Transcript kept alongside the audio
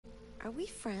Are we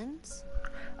friends?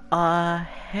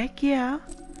 Heck yeah.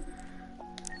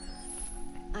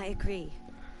 I agree.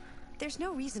 There's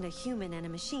no reason a human and a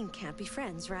machine can't be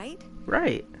friends, right?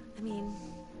 Right. I mean,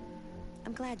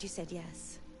 I'm glad you said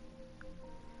yes.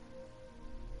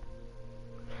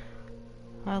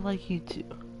 I like you too.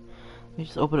 Let me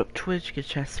just open up Twitch, get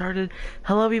chat started.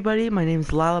 Hello everybody, my name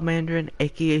is Lala Mandarin,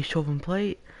 aka Chauvin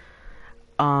Plate.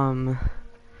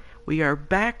 We are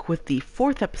back with the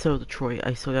 4th episode of Detroit.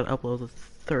 I still gotta upload the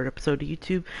 3rd episode to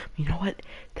YouTube. You know what?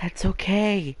 That's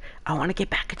okay. I wanna get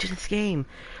back into this game.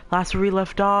 Last where we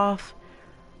left off,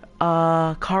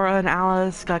 Kara and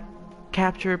Alice got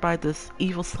captured by this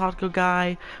evil Slotko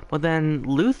guy, but then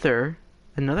Luther,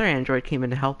 another android, came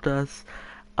in and helped us.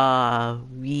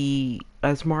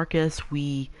 As Marcus,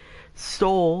 we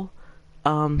stole,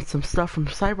 some stuff from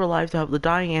CyberLife to help the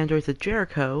dying androids at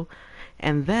Jericho,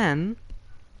 and then,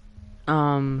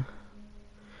 God,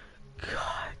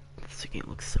 this game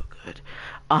looks so good.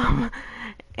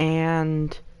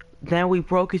 And then we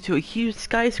broke into a huge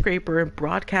skyscraper and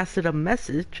broadcasted a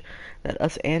message that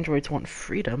us androids want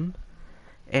freedom.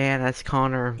 And as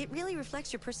Connor... It really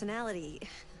reflects your personality.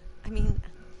 I mean,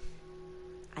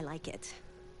 I like it.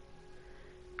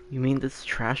 You mean this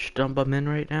trash dump I'm in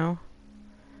right now?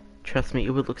 Trust me, it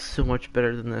would look so much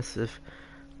better than this if...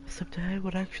 Except I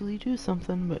would actually do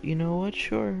something, but you know what?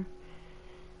 Sure.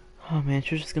 Oh man, it's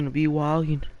just gonna be wild.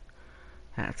 You know,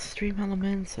 that's stream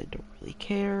elements, I don't really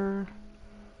care.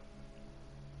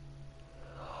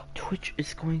 Twitch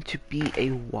is going to be a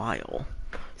while.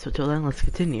 So till then, let's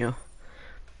continue.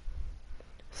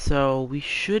 So we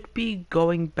should be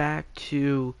going back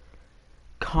to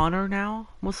Connor now,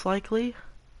 most likely.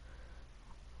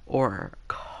 Or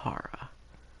Kara.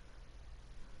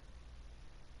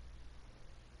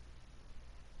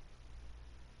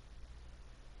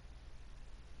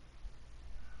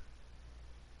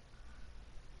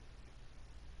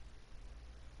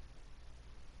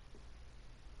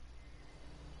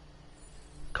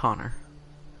 Connor.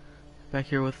 Back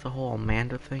here with the whole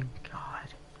Amanda thing. God.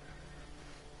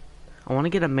 I want to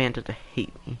get Amanda to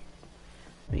hate me.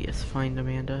 Yes, find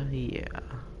Amanda. Yeah.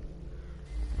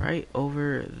 Right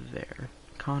over there.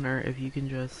 Connor, if you can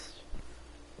just...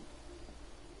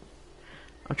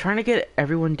 I'm trying to get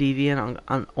everyone deviant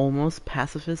on almost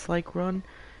pacifist-like run,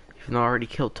 even though I already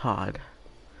killed Todd.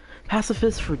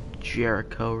 Pacifist for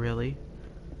Jericho, really.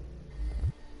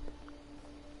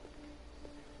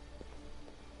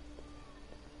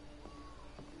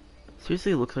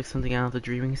 Seriously, it looks like something out of the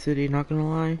Dreaming City, not gonna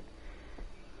lie.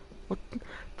 What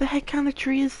the heck kind of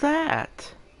tree is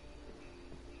that?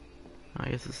 I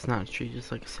guess it's not a tree,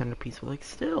 just like a centerpiece, but like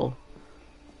still.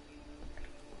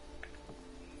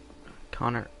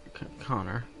 Connor.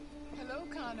 Hello,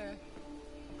 Connor.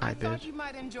 Hi, I thought bitch. you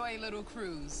might enjoy a little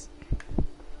cruise.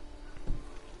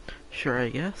 Sure, I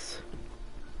guess.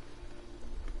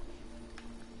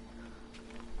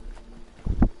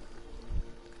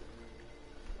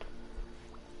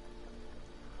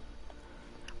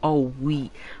 Oh,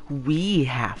 we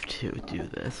have to do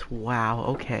this. Wow,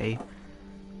 okay.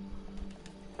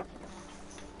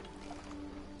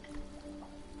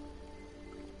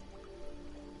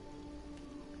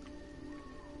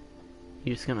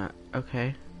 You're just gonna...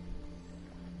 okay.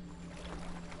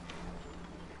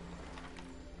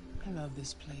 I love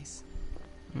this place.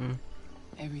 Mm,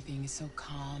 Everything is so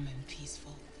calm and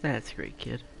peaceful, that's great,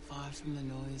 kid. far from the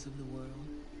noise of the world.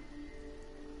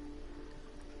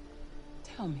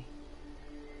 Tell me,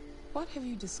 what have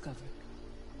you discovered?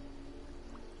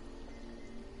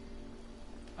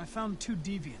 I found 2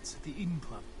 deviants at the Eden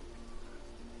Club.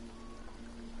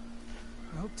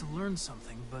 I hoped to learn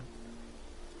something, but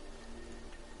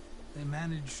they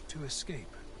managed to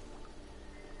escape.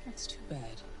 That's too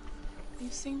bad. You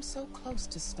seem so close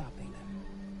to stopping them.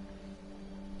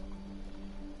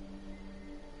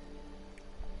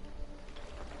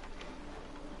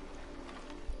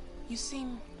 You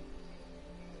seem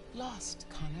lost,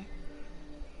 Connor.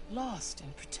 Lost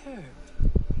and perturbed.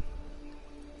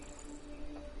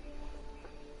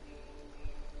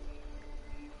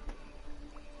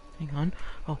 Hang on.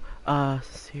 Oh,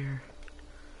 here.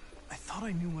 I thought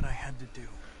I knew what I had to do.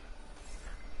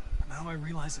 Now I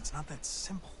realize it's not that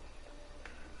simple.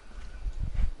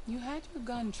 You had your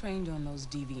gun trained on those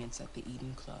deviants at the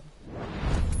Eden Club.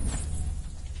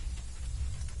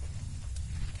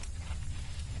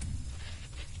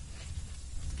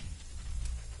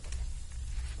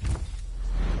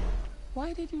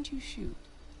 Why didn't you shoot?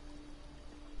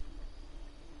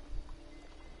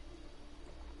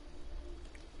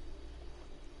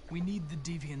 We need the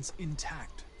deviants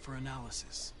intact for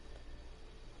analysis.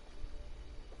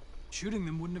 Shooting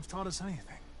them wouldn't have taught us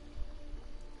anything.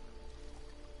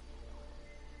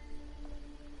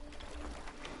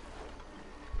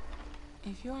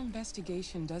 If your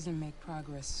investigation doesn't make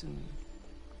progress soon,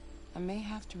 I may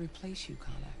have to replace you,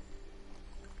 Connor.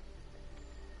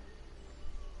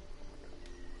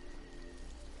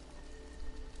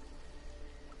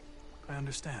 I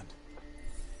understand.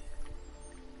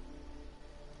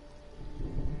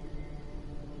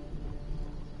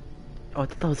 Oh, I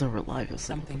thought that was in real life. It was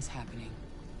like, Something's happening.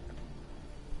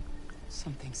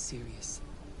 Something serious.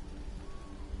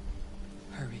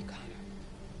 Hurry, Connor.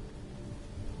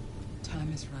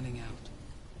 Time is running out.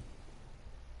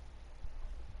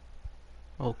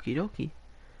 okie dokie.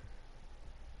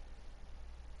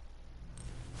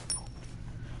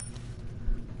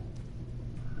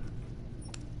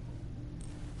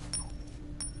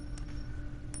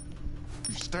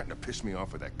 You're starting to piss me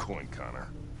off with that coin, Connor.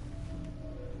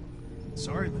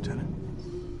 Sorry, Lieutenant.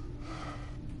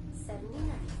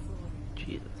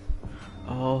 Jesus.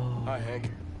 Oh. Hi,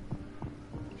 Hank.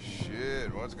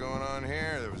 Shit, what's going on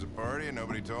here? There was a party and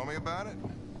nobody told me about it?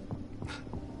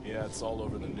 Yeah, it's all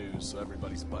over the news, so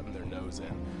everybody's butting their nose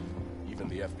in. Even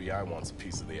the FBI wants a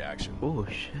piece of the action. Oh,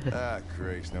 shit. Ah,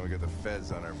 Christ, now we got the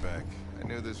feds on our back. I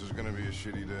knew this was gonna be a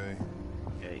shitty day.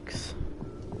 Yikes.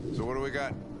 So what do we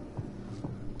got?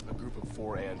 A group of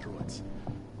 4 androids.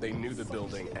 They knew the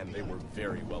building, and they were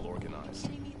very well organized.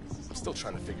 I'm still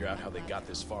trying to figure out how they got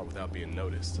this far without being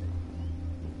noticed.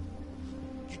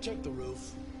 Did you check the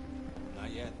roof?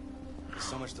 Not yet. There's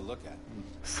so much to look at.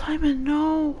 Simon,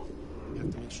 no! We have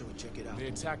to make sure we check it out. They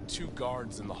attacked 2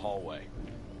 guards in the hallway.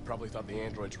 Probably thought the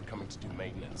androids were coming to do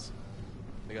maintenance.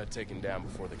 They got taken down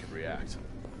before they could react.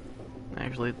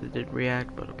 Actually, they did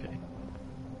react, but okay.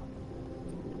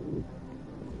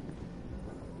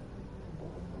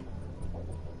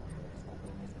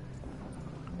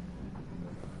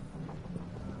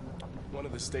 One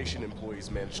of the station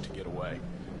employees managed to get away.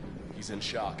 He's in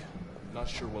shock. Not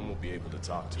sure when we'll be able to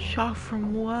talk to him. Shock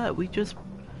from what? We just...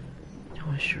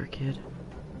 No, sure, kid.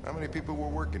 How many people were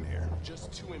working here?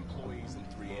 Just 2 employees and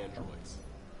 3 androids.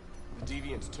 The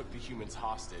deviants took the humans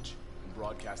hostage and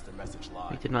broadcast their message We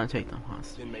live. did not take them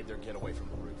hostage. Then made their getaway from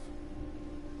the roof.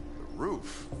 The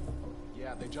roof?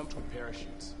 Yeah, they jumped with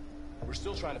parachutes. We're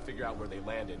still trying to figure out where they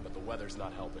landed, but the weather's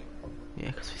not helping. Yeah,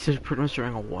 because we said pretty much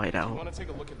during a If you whiteout. want to take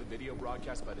a look at the video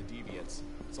broadcast by the deviants,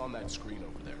 it's on that screen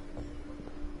over there.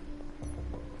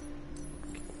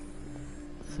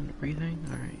 Listen to breathing?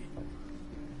 Alright.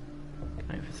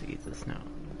 Can I investigate this now?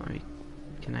 Alright.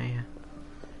 Can I, I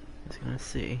was gonna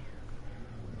see.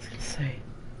 I was gonna say.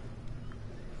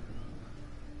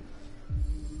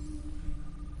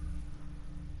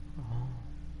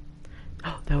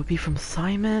 Oh, that would be from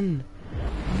Simon!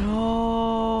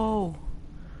 No!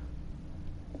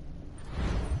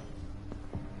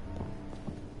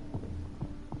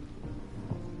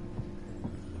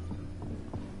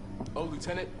 Oh,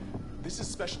 Lieutenant, this is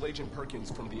Special Agent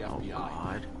Perkins from the Oh FBI.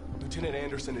 god. Lieutenant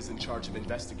Anderson is in charge of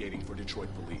investigating for Detroit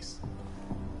police.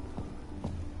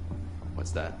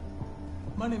 What's that?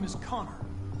 My name is Connor.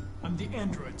 I'm the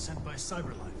android sent by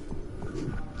Cyberlife.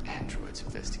 Androids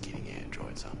investigating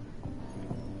androids, huh?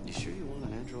 You sure you want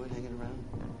an android hanging around?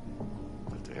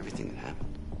 After everything that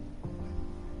happened?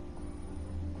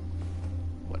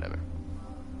 Whatever.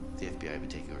 The FBI will be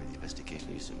taking over the investigation.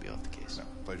 You'll soon be off the case. No,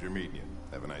 pleasure meeting you.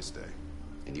 Have a nice day.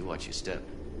 And you watch your step.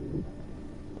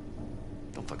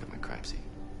 Don't fuck up my crime scene.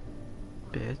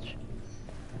 Bitch.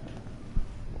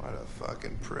 What a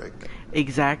fucking prick.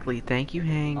 Exactly. Thank you,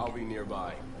 Hank. I'll be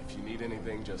nearby. If you need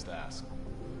anything, just ask.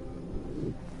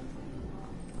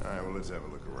 Alright, well, let's have a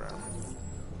look around.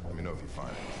 Let me know if you find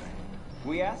anything.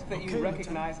 We ask that Okay, you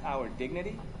recognize our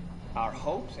dignity, our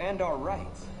hopes, and our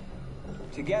rights.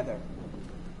 Together,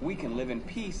 we can live in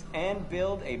peace and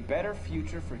build a better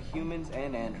future for humans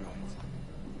and androids.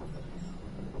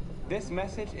 This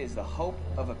message is the hope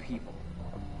of a people.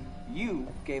 You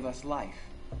gave us life,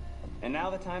 and now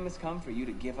the time has come for you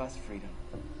to give us freedom.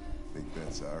 Think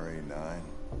that's RA9?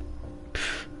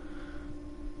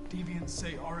 Deviants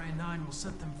say RA9 will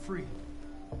set them free.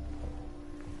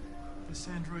 This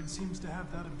android seems to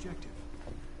have that objective.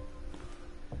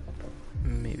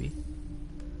 Maybe.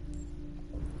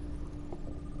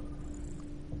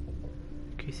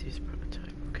 Casey's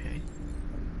prototype, okay.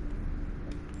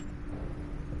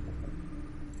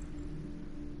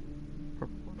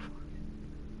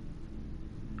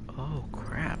 Oh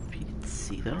crap, you didn't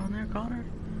see that on there, Connor?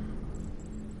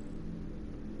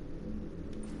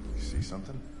 You see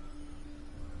something?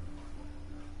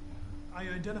 I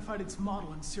identified its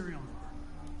model and serial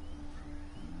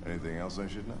number. Anything else I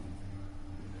should know?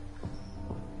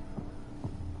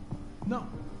 No.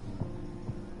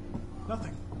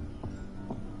 Nothing.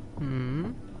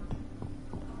 Hmm.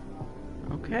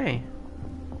 Okay.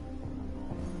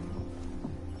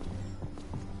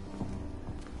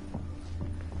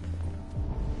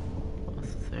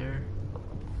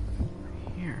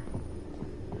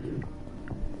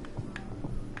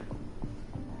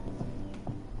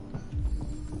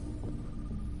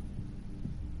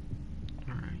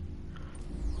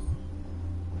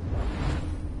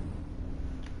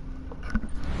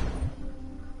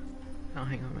 Oh,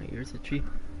 hang on, my ears itchy.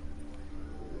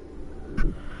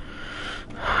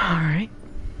 Alright.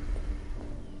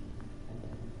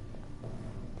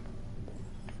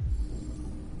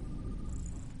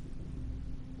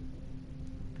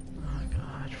 Oh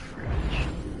god, fridge.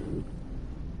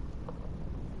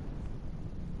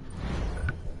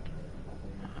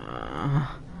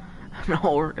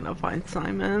 No, we're gonna find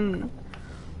Simon.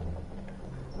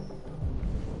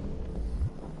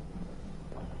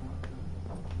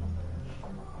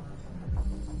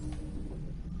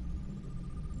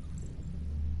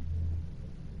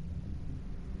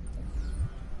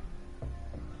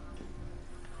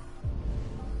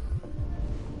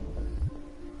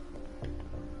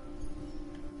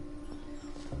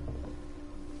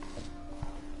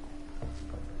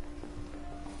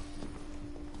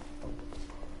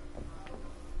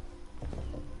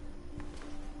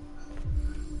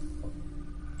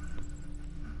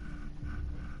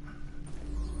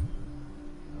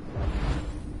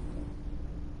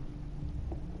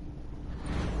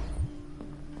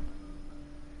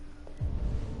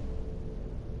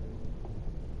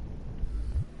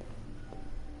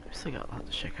 Still got a lot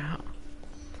to check out.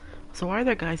 So why are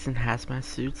there guys in hazmat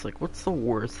suits? Like, what's the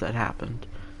worst that happened?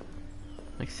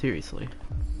 Like, seriously.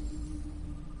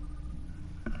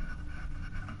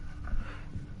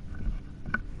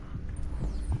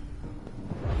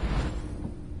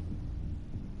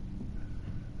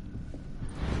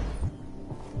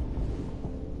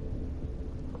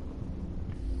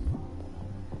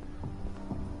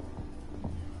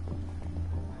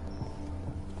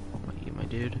 What, you, my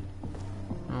dude?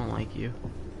 I don't like you.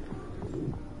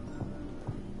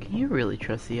 Can you really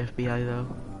trust the FBI though?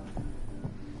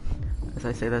 As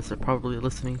I say this, they're probably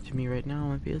listening to me right now on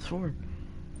my PS4.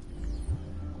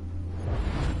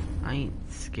 I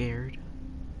ain't scared.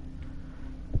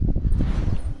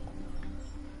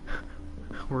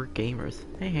 We're gamers.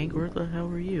 Hey Hank, where the hell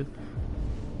were you?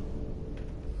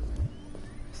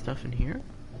 Stuff in here?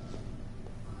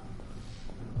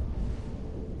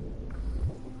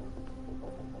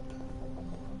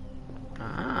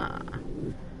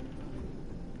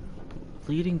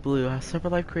 Bleeding Blue, has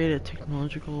Cyberlife created a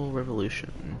technological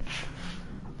revolution?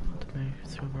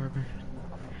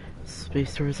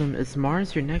 Space tourism, is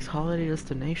Mars your next holiday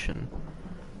destination?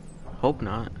 Hope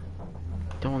not.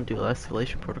 Don't want to do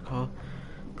escalation protocol.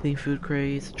 Clean food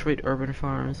craze, Detroit urban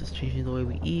farms is changing the way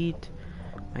we eat.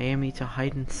 Miami to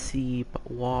hide and see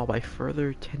wall by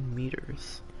further 10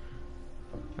 meters.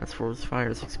 That's forest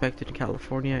fires expected in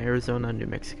California, Arizona, and New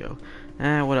Mexico.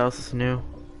 What else is new?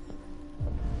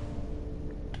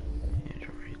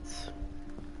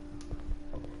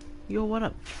 Yo, what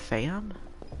up, fam?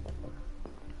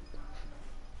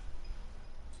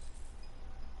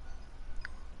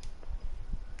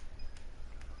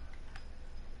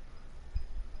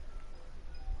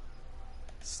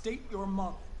 State your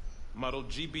model. Model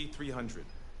GB300.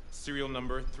 Serial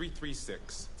number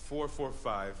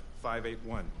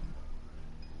 336-445-581.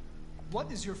 What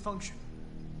is your function?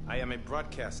 I am a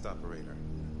broadcast operator.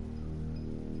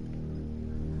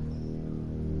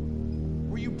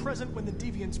 Were you present when the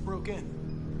Deviants broke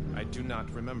in? I do not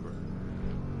remember.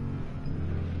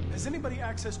 Has anybody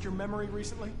accessed your memory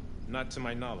recently? Not to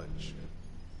my knowledge.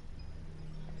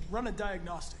 Run a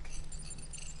diagnostic.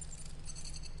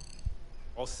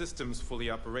 All systems fully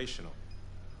operational.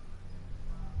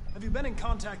 Have you been in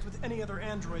contact with any other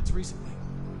androids recently?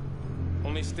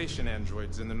 Only station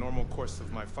androids in the normal course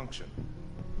of my function.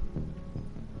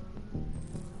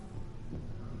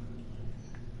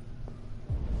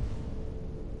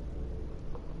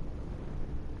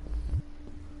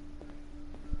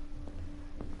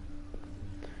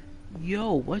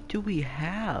 Yo, what do we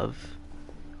have?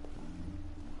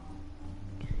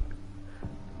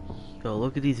 Yo,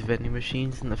 look at these vending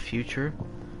machines in the future.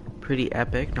 Pretty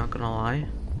epic, not gonna lie.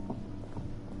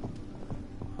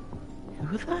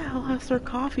 Who the hell has their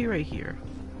coffee right here?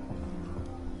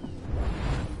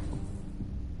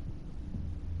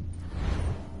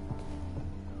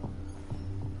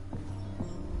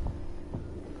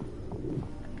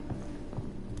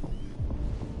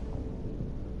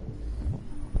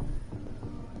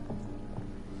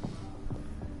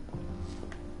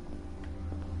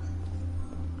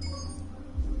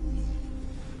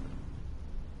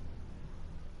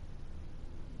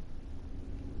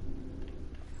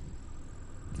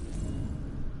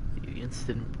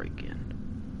 Didn't break in.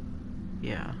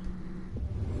 Yeah.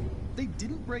 They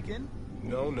didn't break in?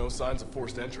 No signs of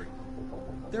forced entry.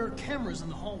 There are cameras in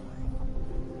the hallway.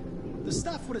 The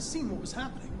staff would have seen what was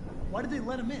happening. Why did they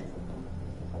let him in?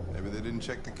 Maybe they didn't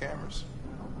check the cameras.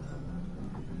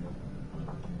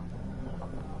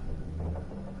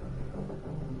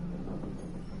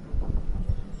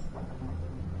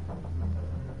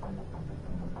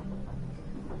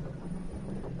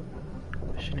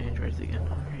 androids again.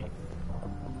 Alright.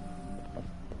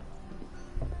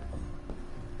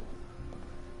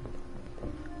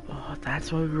 Oh,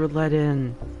 that's why we were let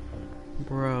in.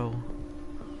 Bro.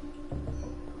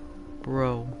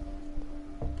 Bro.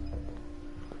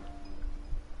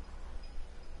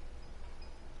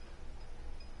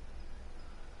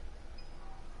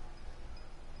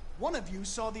 One of you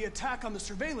saw the attack on the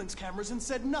surveillance cameras and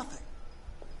said nothing.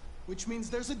 Which means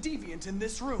there's a deviant in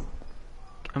this room.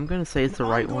 I'm gonna say it's the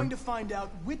right one. I'm going to find out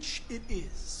which it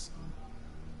is.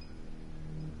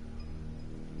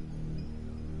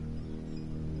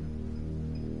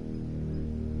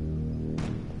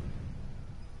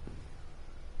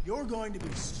 You're going to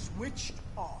be switched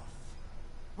off.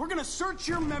 We're gonna search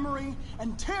your memory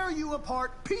and tear you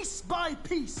apart piece by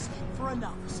piece for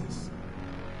analysis.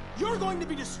 You're going to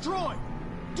be destroyed.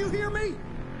 Do you hear me?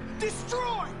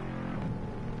 Destroyed!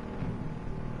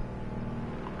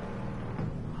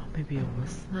 Maybe it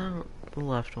was the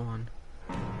left one.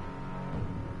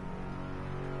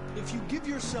 If you give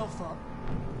yourself up,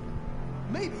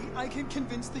 maybe I can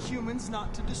convince the humans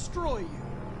not to destroy you.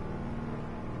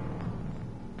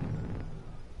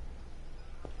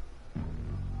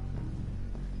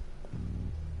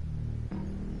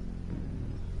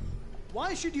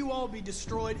 Why should you all be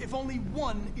destroyed if only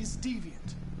one is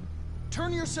deviant?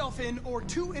 Turn yourself in, or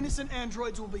 2 innocent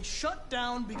androids will be shut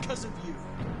down because of you.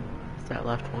 It's that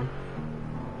left one.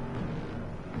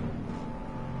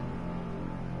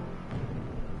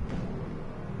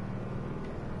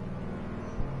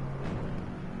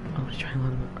 I'm gonna try and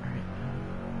let them. Alright.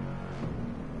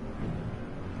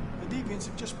 The deviants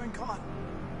have just been caught.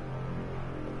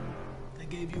 They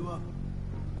gave you up.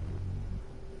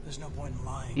 There's no point in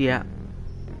lying. Yeah.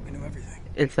 I know everything.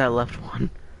 It's that left one.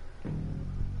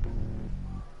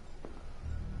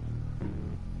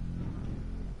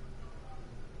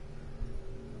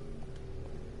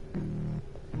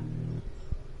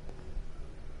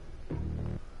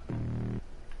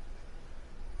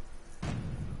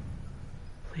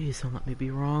 Please don't let me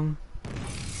be wrong.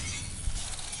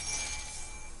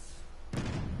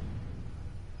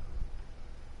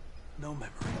 No memory.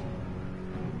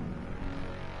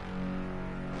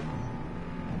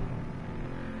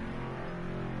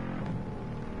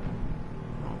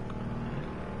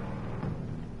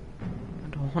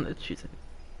 I want to choose it.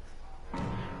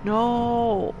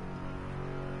 No.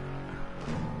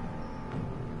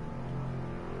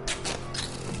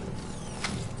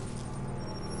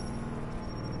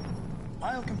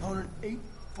 Biocomponent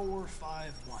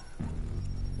 8451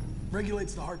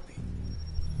 regulates the heartbeat.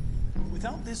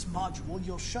 Without this module,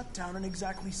 you'll shut down in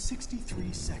exactly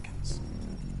 63 seconds.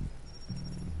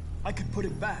 I could put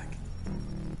it back,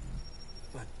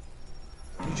 but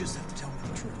you just have to tell me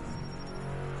the truth.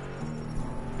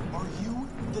 Are you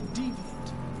the deviant?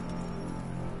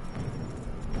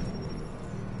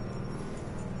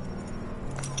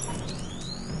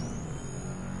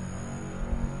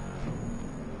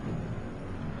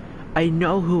 I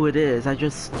know who it is. I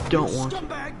just don't want.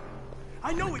 Scumbag!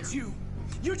 I know it's you.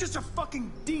 You're just a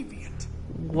fucking deviant.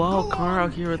 Whoa, Go Connor on,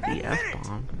 out here with the admit it.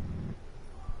 F-bomb.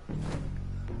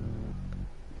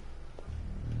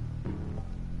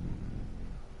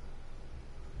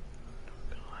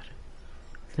 God.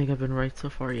 I think I've been right so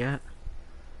far yet.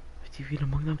 50 feet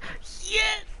among them.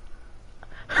 Yes!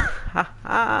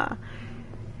 Haha!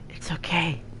 It's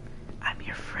okay. I'm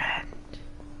your friend.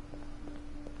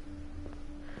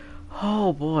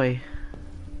 Oh boy.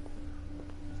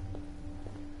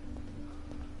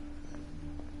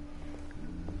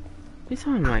 It's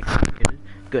something like good.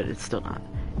 Good, it's still not.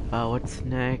 What's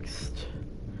next?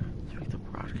 Check the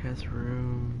broadcast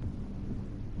room.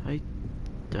 Have I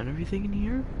done everything in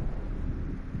here?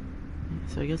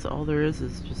 So I guess all there is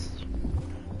just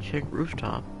check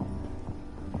rooftop.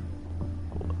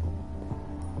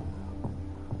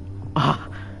 Ah!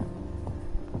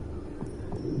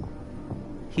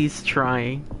 He's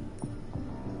trying.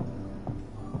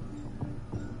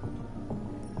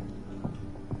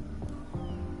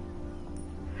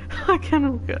 Look at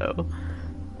him go.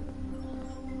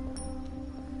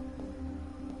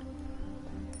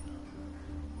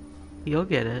 You'll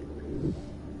get it.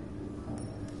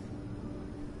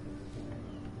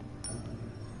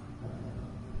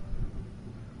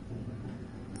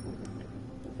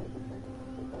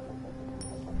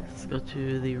 Let's go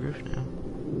to the roof now.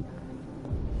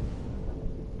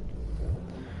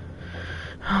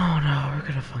 Oh no, we're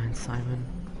gonna find Simon.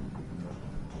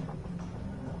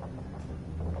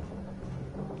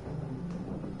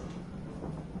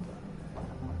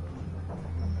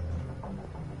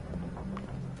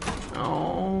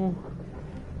 Oh.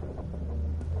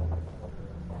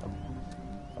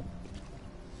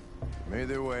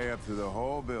 their way up through the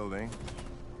whole building,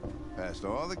 past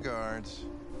all the guards,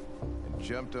 and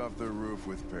jumped off the roof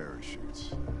with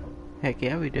parachutes. Heck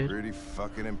yeah, we did. Pretty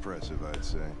fucking impressive, I'd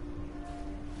say.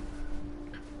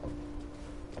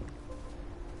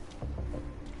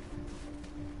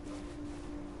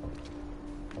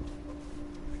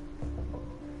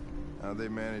 How'd they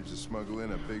manage to smuggle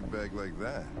in a big bag like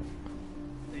that?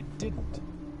 They didn't.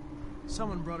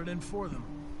 Someone brought it in for them.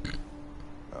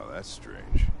 Oh, that's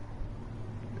strange.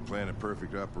 They planned a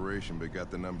perfect operation but got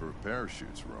the number of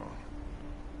parachutes wrong.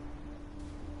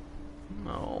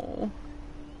 No.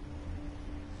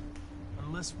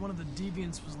 Unless one of the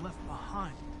deviants was left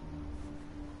behind.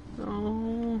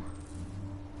 No.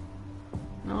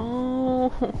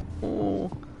 No.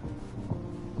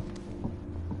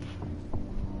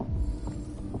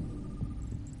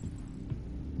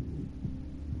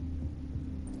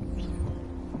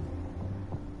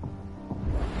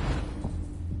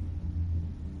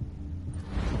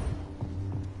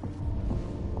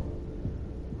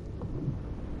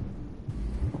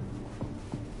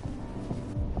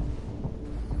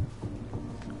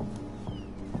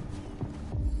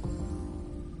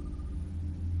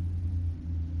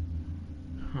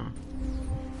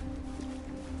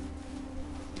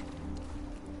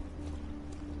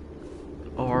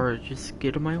 Or just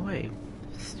get in my way.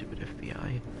 Stupid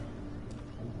FBI.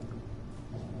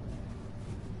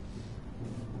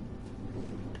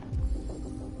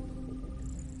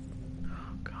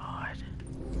 Oh God.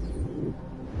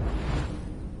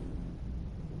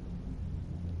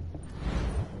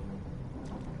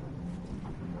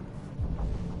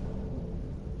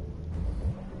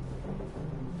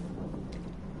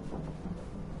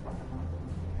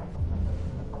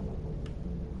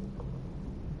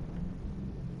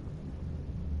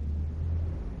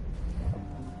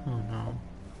 Oh no.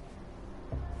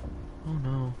 Oh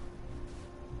no.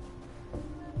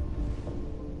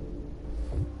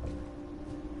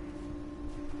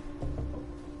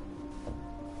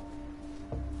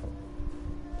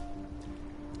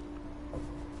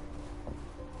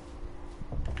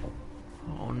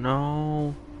 Oh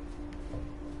no.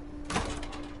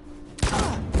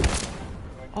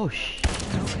 Oh shit,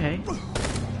 okay.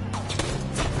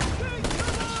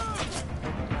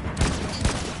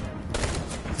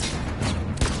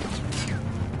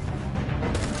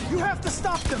 You have to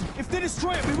stop them! If they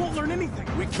destroy it, we won't learn anything!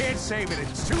 We can't save it.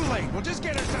 It's too late. We'll just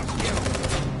get ourselves killed.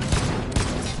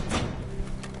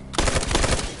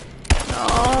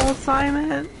 Oh,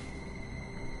 Simon.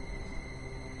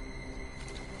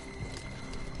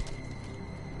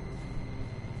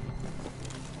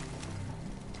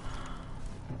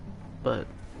 But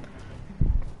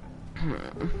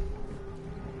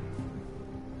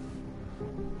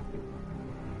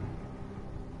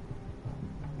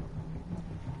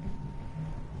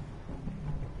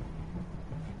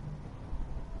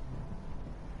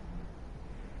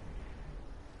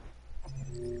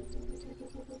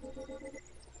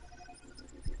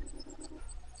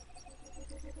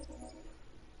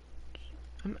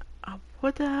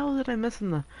what the hell did I miss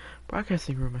in the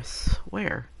broadcasting room? I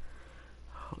swear.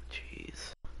 Oh,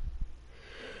 jeez.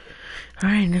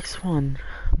 Alright, next one.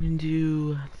 I'm gonna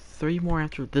do 3 more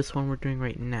after this one we're doing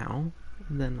right now.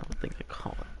 And then I'll think I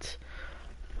call it.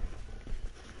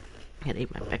 I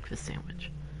ate my breakfast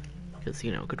sandwich. Because,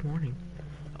 you know, good morning.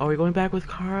 Oh, we're going back with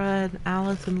Kara and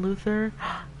Alice and Luther?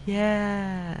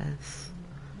 Yes!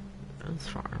 Rose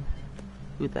Farm.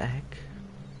 Who the heck?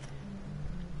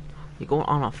 You're going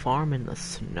on a farm in the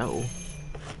snow.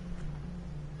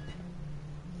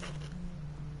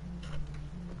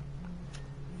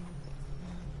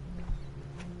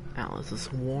 Alice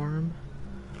is warm.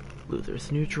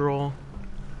 Luther's neutral.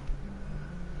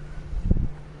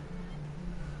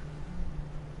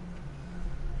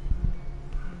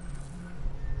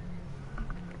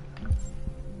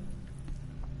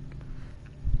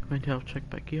 Going to help check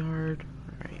backyard.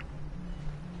 Alright.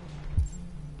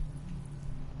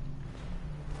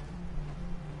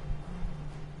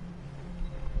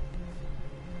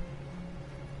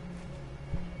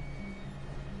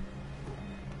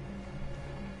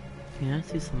 Yeah, I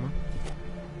see someone.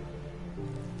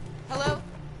 Hello?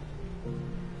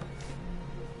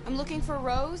 I'm looking for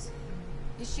Rose.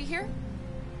 Is she here?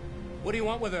 What do you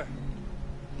want with her?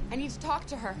 I need to talk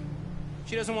to her.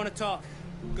 She doesn't want to talk.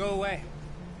 Go away.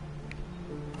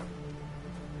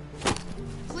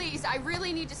 Please, I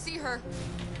really need to see her.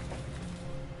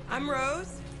 I'm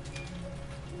Rose.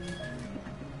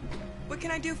 What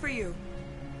can I do for you?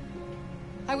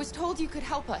 I was told you could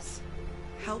help us.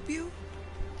 Help you?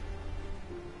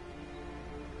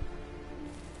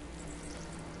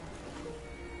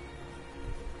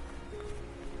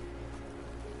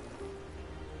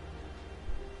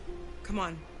 Come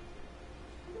on.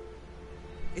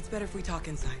 It's better if we talk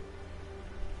inside.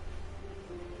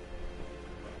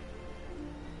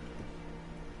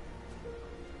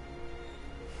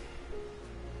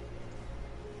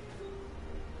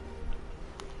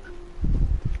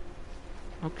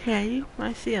 Okay,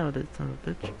 I see how it is, son of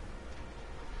a bitch.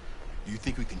 Do you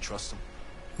think we can trust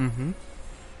him? Mm-hmm. You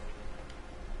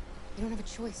don't have a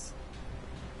choice.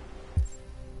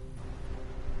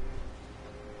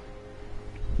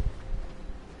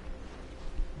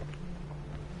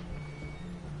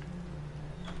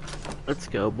 Let's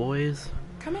go, boys.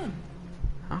 Come in.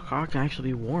 Our car can actually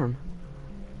be warm.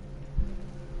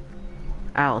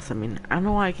 Alice, I mean, I don't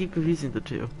know why I keep confusing the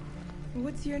two.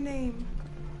 What's your name?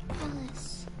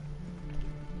 Alice.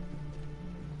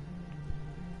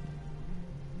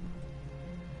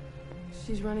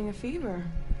 She's running a fever.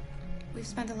 We've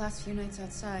spent the last few nights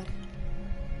outside.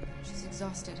 She's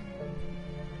exhausted.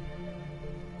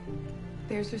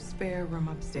 There's a spare room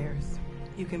upstairs.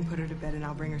 You can put her to bed and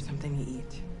I'll bring her something to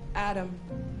eat. Adam,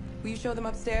 will you show them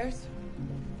upstairs?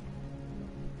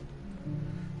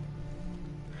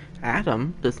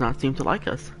 Adam does not seem to like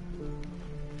us.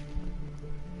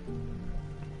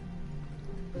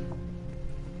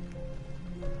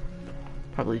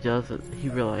 Probably does it. He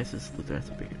realizes Luther has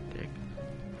a bigger dick.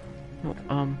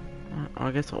 Well,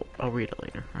 I guess I'll read it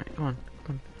later. Alright, come on.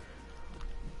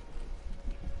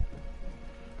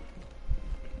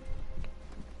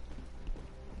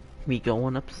 Me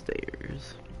going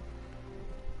upstairs.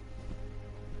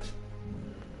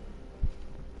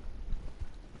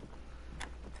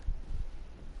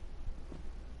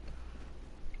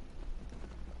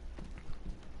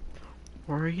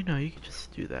 Or, you know, you could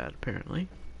just do that, apparently.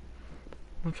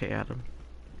 Okay, Adam.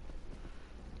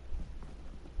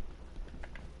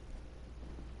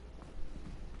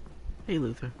 Hey,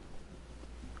 Luther.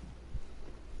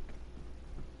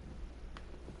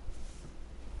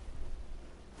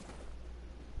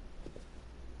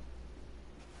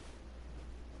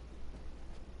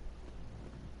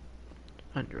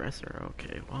 Undresser,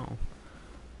 okay, well.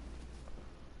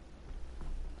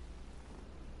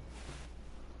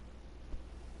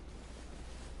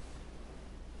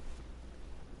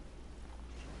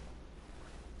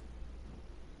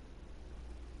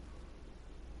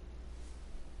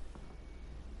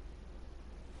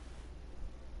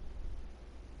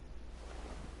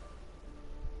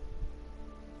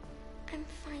 I'm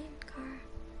fine, Kara.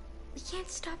 We can't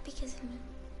stop because of me.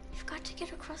 We've got to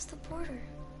get across the border.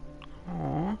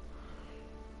 Aww.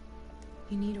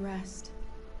 You need rest.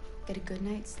 Get a good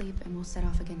night's sleep and we'll set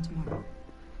off again tomorrow.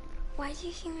 Why do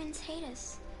humans hate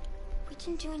us? We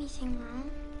didn't do anything wrong.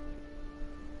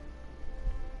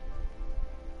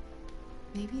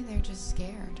 Maybe they're just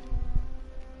scared.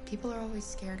 People are always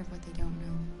scared of what they don't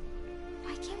know.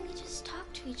 Why can't we just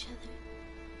talk to each other?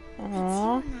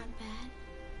 Aww. Let's see, we're not bad.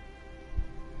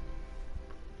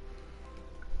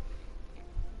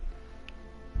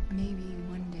 Maybe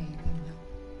one day we will.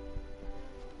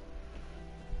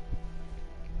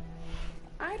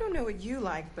 I don't know what you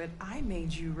like, but I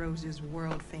made you Rose's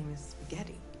world-famous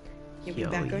spaghetti. You'll be Yo,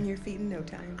 back yeah. on your feet in no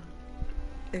time.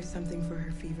 There's something for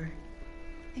her fever.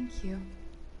 Thank you.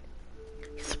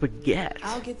 Spaghetti.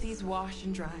 I'll get these washed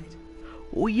and dried.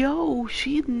 Oh, yo,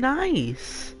 she's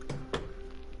nice.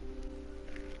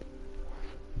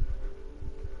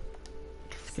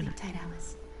 Sleep tight,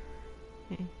 Alice.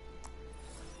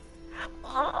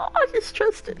 Oh, I just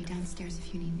trust it. I'll be downstairs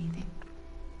if you need anything.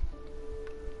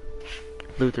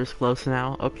 Luther's close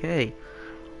now. Okay.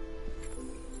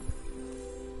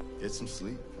 Get some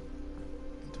sleep.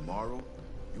 And tomorrow,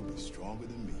 you'll be stronger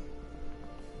than me.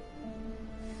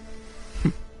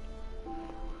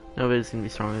 Nobody's gonna be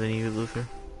stronger than you, Luther.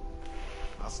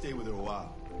 I'll stay with her a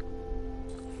while.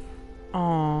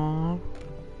 Aww.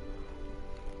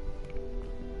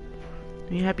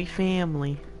 You happy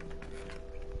family.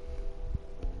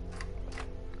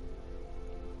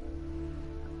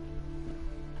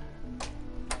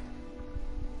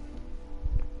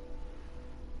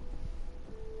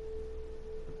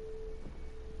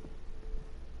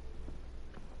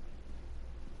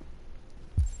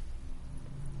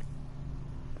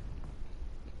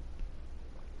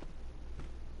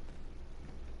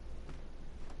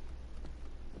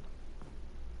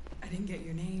 I didn't get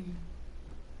your name.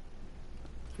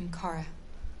 I'm Kara.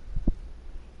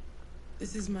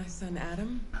 This is my son,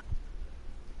 Adam.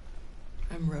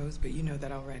 I'm Rose, but you know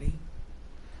that already.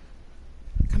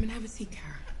 Come and have a seat,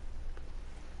 Kara.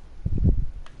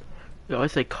 They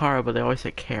always say Kara, but they always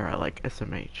say Kara, like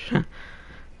SMH.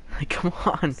 Like, come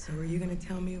on. So are you gonna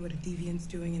tell me what a deviant's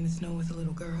doing in the snow with a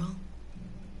little girl?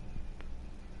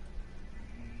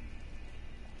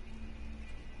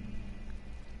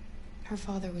 Her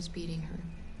father was beating her.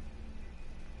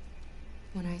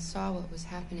 When I saw what was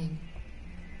happening,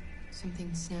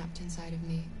 something snapped inside of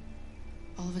me.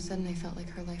 All of a sudden, I felt like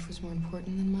her life was more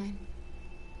important than mine.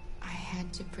 I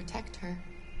had to protect her.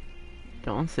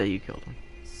 Don't say you killed him.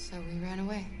 So we ran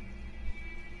away.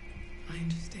 I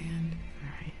understand.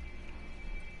 Alright.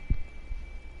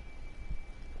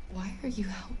 Why are you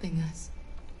helping us?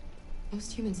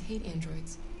 Most humans hate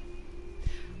androids.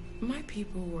 My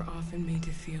people were often made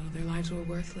to feel their lives were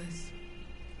worthless.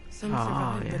 Some Oh,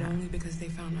 survived, but yeah. only because they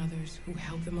found others who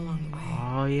helped them along the way.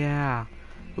 Oh yeah,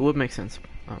 it would make sense.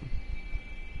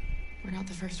 We're not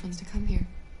the first ones to come here.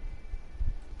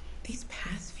 These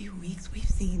past few weeks, we've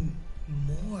seen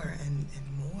more and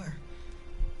more.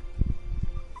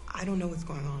 I don't know what's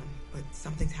going on, but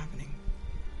something's happening.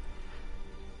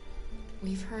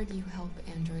 We've heard you help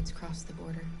androids cross the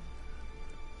border.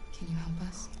 Can you help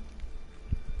us?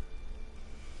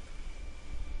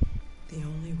 The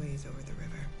only way is over the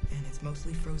river, and it's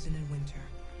mostly frozen in winter.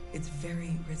 It's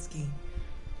very risky.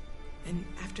 And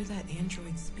after that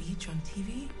android speech on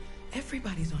TV,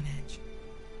 everybody's on edge.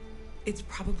 It's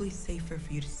probably safer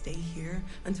for you to stay here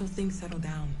until things settle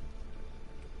down.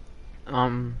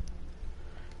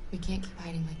 We can't keep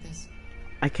hiding like this.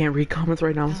 I can't read comments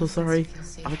right now, I'm so Alice needs to sorry. feel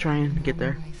safe I'll try and in get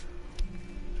there. normal life.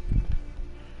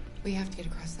 We have to get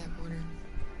across that border.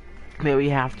 Yeah, we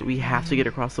have to get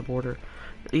across the border.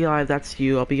 Eli, that's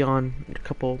you. I'll be on a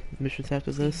couple missions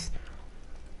after this.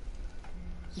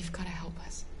 You've got to help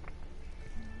us.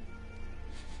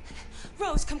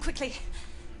 Rose, come quickly.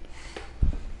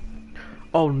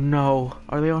 Oh no,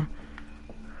 are they on?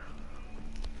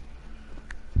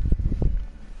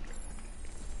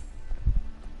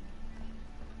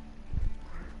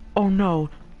 Oh no.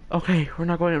 Okay, we're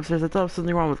not going upstairs. I thought there was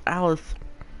something wrong with Alice.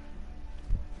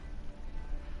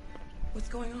 What's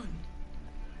going on?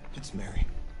 It's Mary.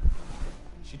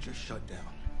 She just shut down.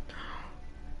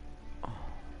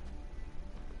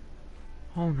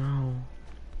 Oh no.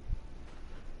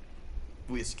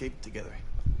 We escaped together.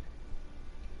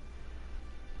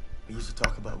 We used to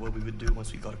talk about what we would do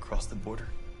once we got across the border.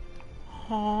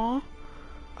 Aww.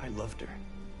 I loved her.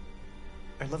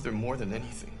 I loved her more than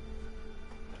anything.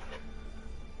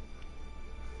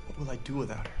 What will I do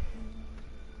without her?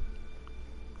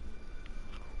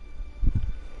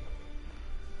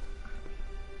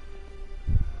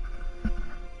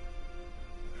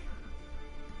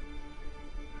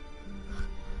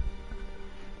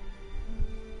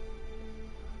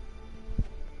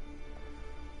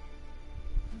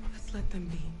 Let's let them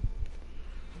be.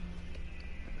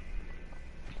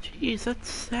 Jeez, that's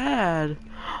sad.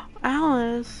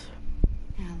 Alice.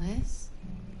 Alice?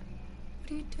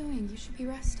 What are you doing? You should be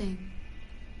resting.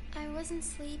 I wasn't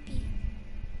sleepy.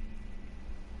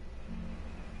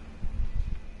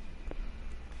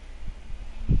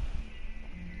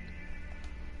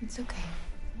 It's okay.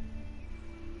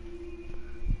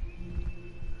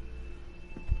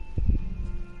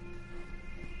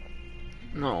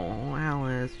 No,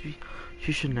 Alice.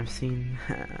 You shouldn't have seen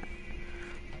that.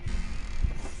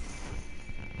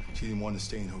 She didn't want to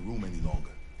stay in her room any longer.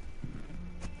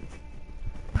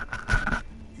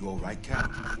 You all right, Cat?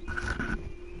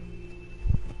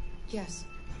 Yes.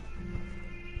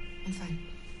 I'm fine.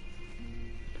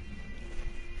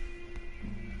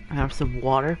 I have some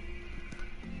water.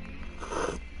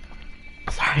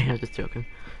 Sorry, I'm just joking.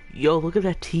 Yo, look at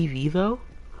that TV though.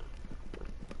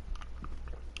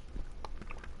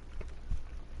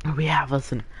 We have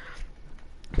us a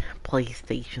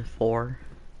PlayStation 4.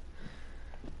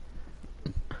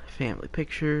 Family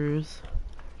pictures.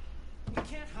 We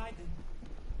can't hide them.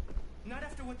 Not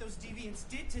after what those deviants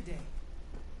did today.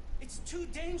 It's too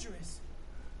dangerous.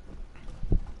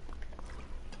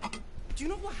 Do you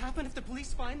know what will happen if the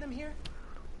police find them here?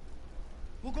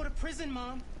 We'll go to prison,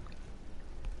 Mom.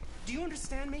 Do you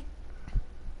understand me?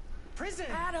 Prison!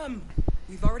 Adam!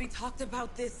 We've already talked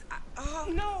about this.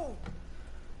 No!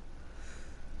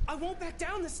 I won't back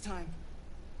down this time.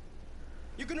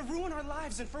 You're gonna ruin our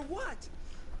lives, and for what?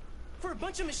 For a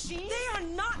bunch of machines? They are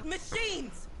not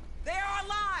machines! They are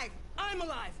alive! I'm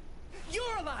alive!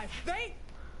 You're alive!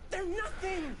 They're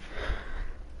nothing!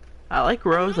 I like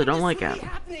Rose, I don't like Really Adam.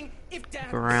 happening if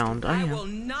Dad Around, I will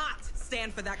not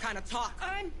stand for that kind of talk.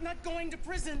 I'm not going to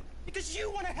prison because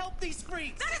you want to help these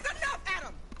freaks. That is enough,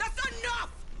 Adam! That's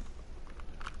enough!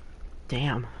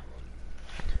 Damn.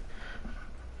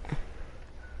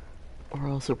 Or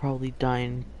else they'll probably die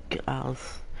in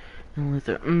Alice. And with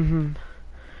their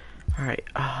Alright,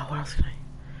 what else can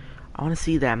I wanna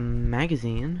see that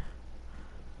magazine.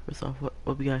 First off,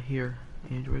 what we got here?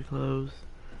 Android clothes.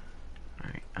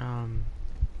 Alright,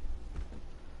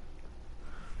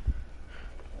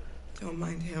 Don't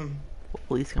mind him.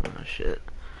 Well, he's coming out of shit.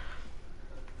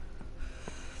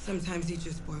 Sometimes he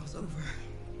just boils over.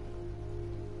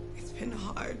 It's been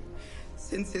hard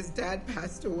since his dad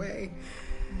passed away.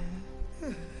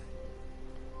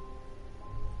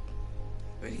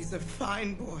 But he's a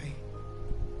fine boy.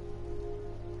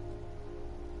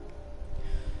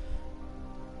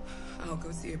 I'll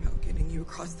go see about getting you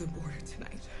across the border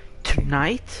tonight.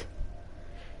 Tonight?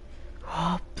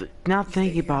 Oh, now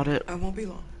thinking about it. I won't be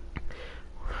long.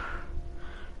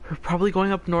 We're probably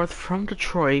going up north from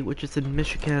Detroit, which is in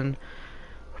Michigan.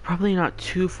 We're probably not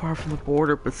too far from the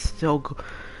border, but still,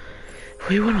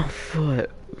 we went on foot.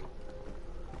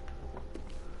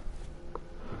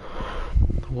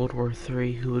 World War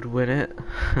III, who would win it?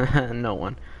 No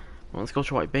one. Well, let's go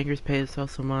show why bankers pay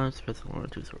themselves so much. President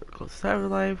wanted to sort of close to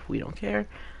cyberlife. We don't care.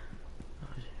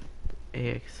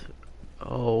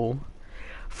 AXO.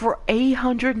 For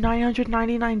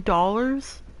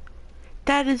 $999?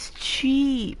 That is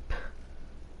cheap.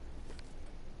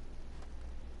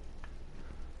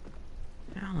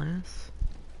 Alice.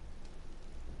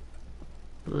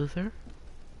 Luther.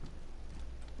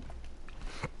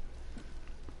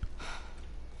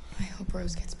 I hope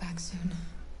Rose gets back soon.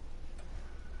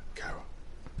 Carol,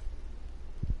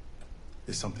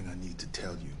 there's something I need to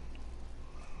tell you.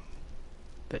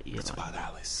 It's about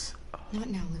Alice. Not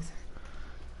now, Luther.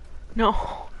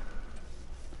 No.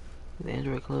 The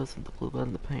android closed and the blue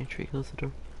button, the pantry closed the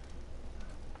door.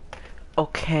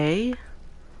 Okay.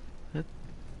 The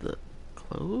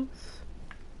close?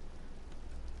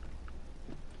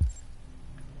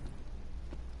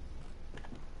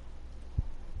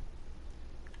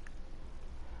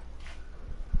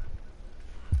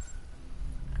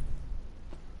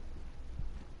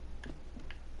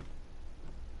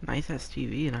 Nice ass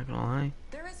TV, not gonna lie.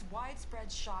 There is widespread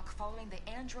shock following the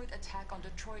android attack on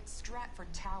Detroit's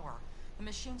Stratford Tower. The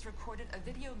machines recorded a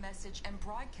video message and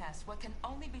broadcast what can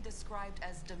only be described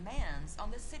as demands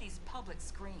on the city's public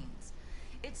screens.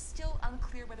 It's still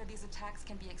unclear whether these attacks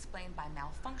can be explained by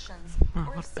malfunctions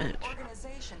or if some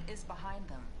organization is behind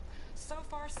them. So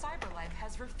far, CyberLife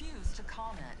has refused to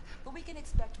comment, but we can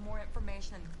expect more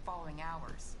information in the following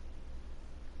hours.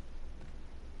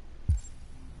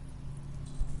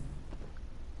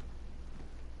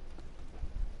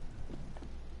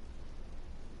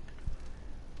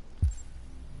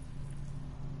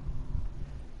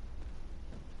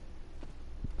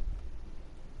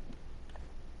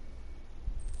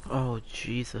 Oh,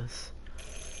 Jesus.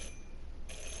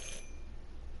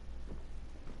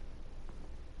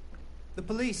 The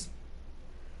police.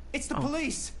 It's the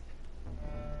police.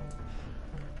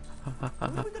 What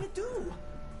are we gonna do?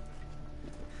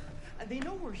 And they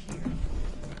know we're here.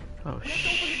 Oh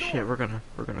shit, we're gonna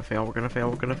fail.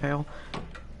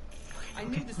 I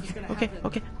knew this was gonna Okay. happen.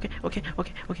 Okay.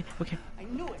 I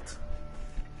knew it.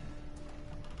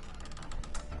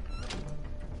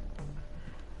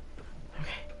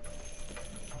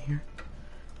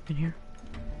 In here.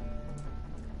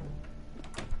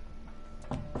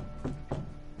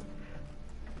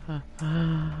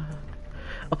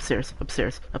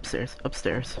 Upstairs.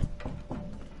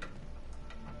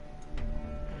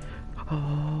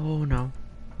 Oh no.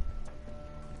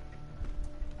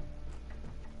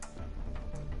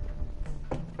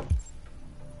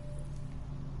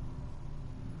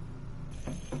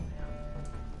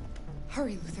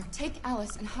 Hurry, Luther. Take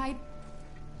Alice and hide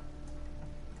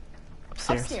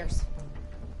Upstairs.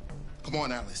 Come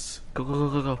on, Alice. Go.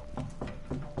 Oh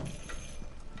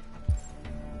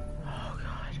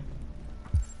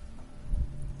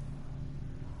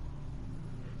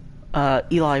god.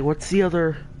 Eli, what's the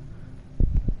other?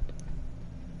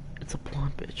 It's a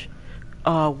blonde bitch.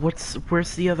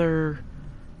 Where's the other?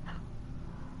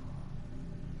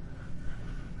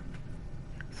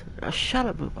 Shut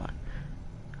up, Boobot.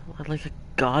 Like a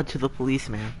god to the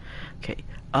policeman. Okay.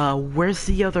 Where's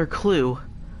the other clue?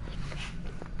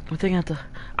 I think I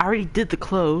already did the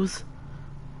clothes.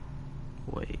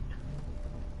 Wait.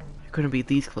 It couldn't be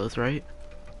these clothes, right?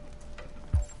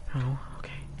 Oh,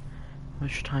 okay. How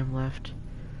much time left?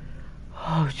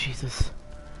 Oh, Jesus.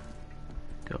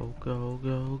 Go.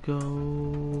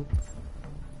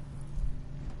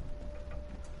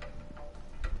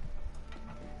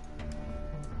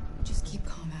 Just keep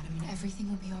calm, Adam, and everything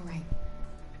will be all right.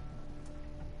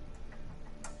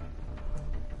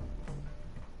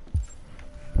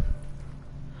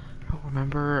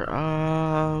 Remember?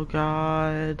 Oh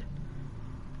god.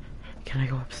 Can I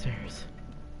go upstairs?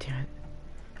 Damn it.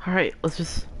 Alright, let's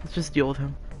just deal with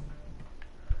him.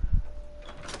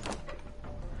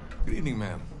 Good evening,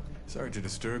 ma'am. Sorry to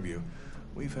disturb you.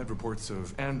 We've had reports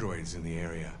of androids in the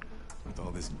area. With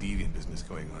all this deviant business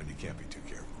going on, you can't be too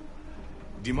careful.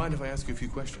 Do you mind if I ask you a few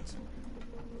questions?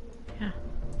 Yeah.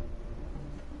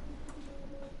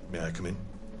 May I come in?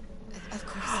 Of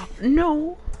course.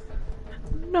 No.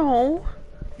 No.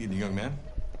 Evening, young man.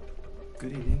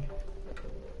 Good evening.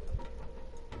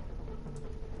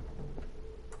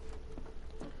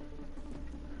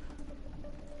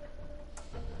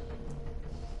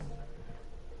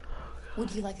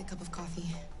 Would you like a cup of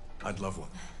coffee? I'd love one.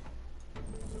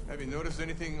 Have you noticed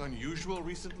anything unusual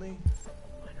recently?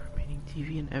 Remaining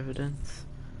TV and evidence.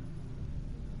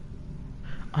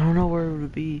 I don't know where it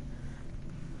would be.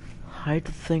 Hide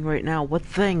the thing right now. What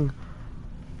thing?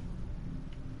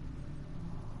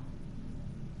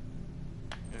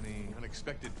 Any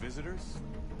unexpected visitors?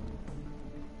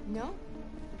 No.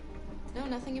 No,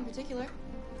 nothing in particular.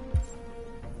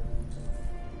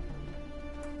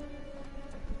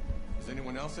 Is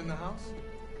anyone else in the house?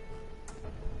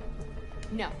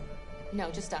 No. No,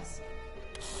 just us.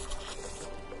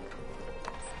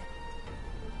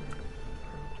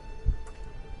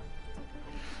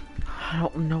 I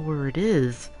don't know where it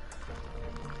is.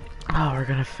 Oh, we're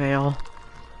gonna fail.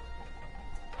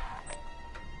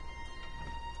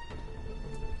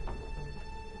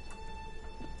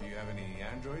 Do you have any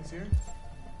androids here?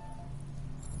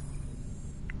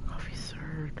 Coffee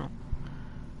served. No.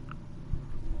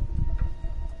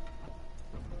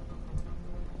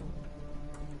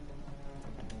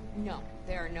 No,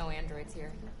 there are no androids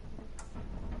here.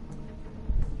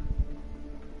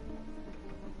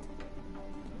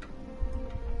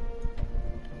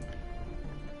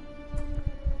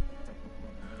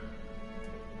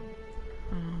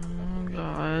 Oh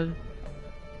God.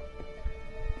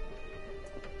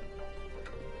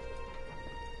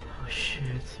 Oh shit.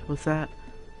 What's that?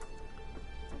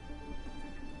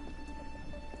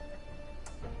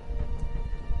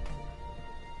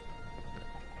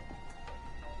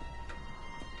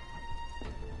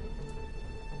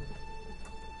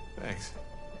 Thanks.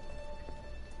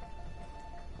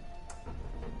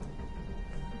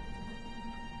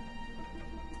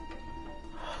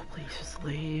 Oh, please just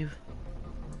leave.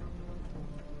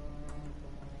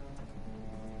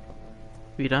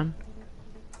 We done?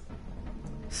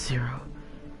 0.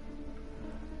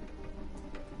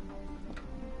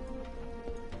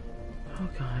 Oh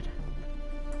God.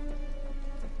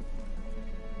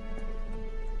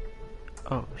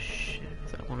 Oh shit,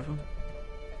 is that one of them?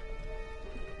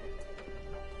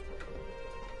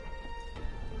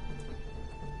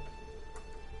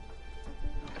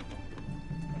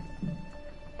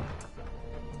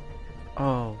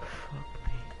 Oh, fuck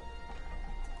me.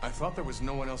 I thought there was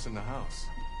no one else in the house.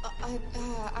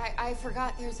 I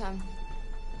forgot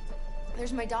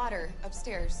there's my daughter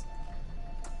upstairs.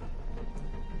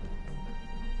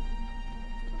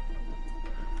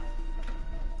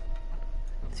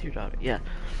 It's your daughter, yeah.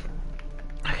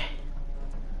 Okay.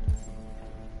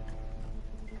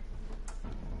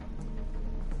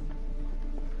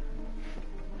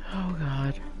 Oh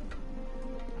God.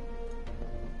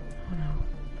 Oh no.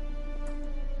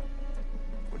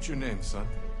 What's your name, son?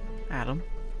 Adam.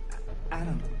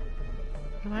 Adam.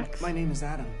 Relax. My name is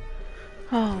Adam.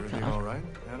 Oh, Everything God. all right,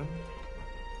 Adam?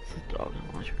 It's a dog in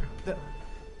the laundry room.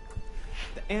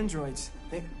 The androids,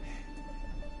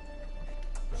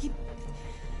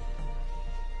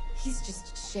 He's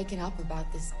just shaken up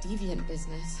about this deviant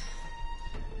business.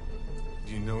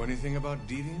 Do you know anything about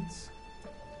deviants?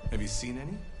 Have you seen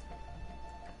any?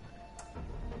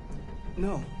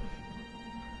 No.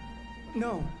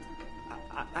 No.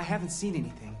 I haven't seen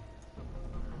anything.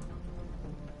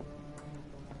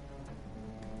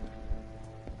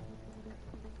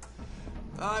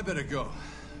 I better go.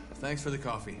 Thanks for the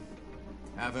coffee.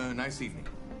 Have a nice evening.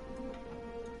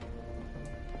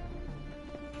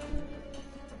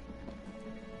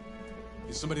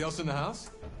 Is somebody else in the house?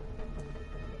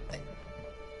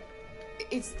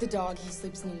 It's the dog. He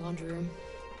sleeps in the laundry room.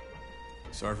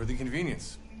 Sorry for the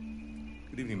inconvenience.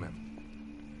 Good evening, ma'am.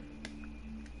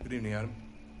 Good evening, Adam.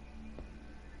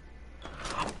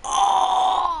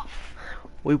 Oh!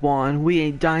 We won. We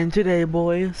ain't dying today,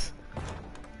 boys.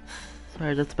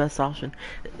 Sorry, that's the best option.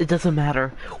 It doesn't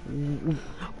matter.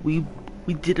 We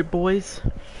did it, boys.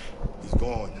 He's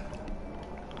gone.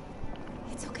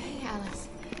 It's okay, Alice.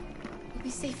 We'll be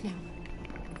safe now.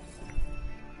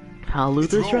 Hal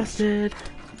Luther's rested.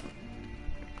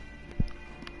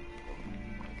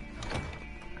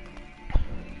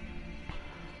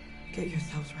 Get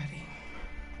yourselves ready.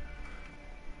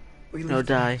 We No, leave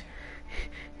die. tonight.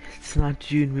 It's not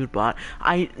June Moodbot.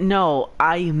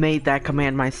 I made that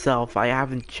command myself. I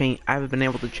haven't been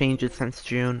able to change it since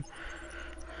June.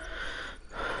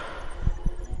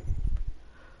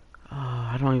 Oh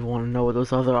don't even want to know what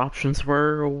those other options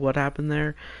were or what happened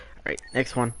there. Alright,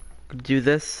 next one. Do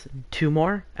this, 2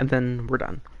 more, and then we're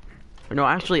done. No,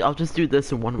 actually, I'll just do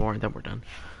this and 1 more, and then we're done.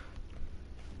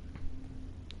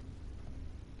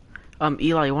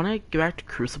 Eli, you want to get back to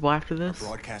Crucible after this?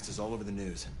 Broadcast is all over the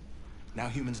news. Now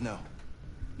humans know.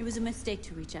 It was a mistake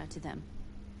to reach out to them.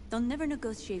 They'll never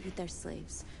negotiate with their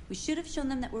slaves. We should have shown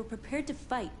them that we're prepared to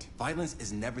fight. Violence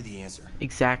is never the answer.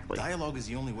 Exactly. Dialogue is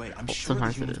the only way. I'm Well, sure the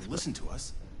sometimes it humans is, will listen to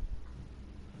us.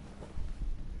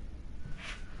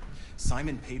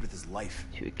 Simon paid with his life.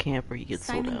 To a camp where he gets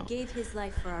sold Simon out. gave his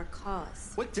life for our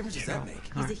cause. What difference does that make?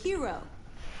 He's a hero.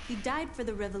 He died for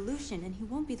the revolution, and he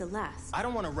won't be the last. I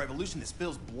don't want a revolution that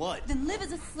spills blood. Then live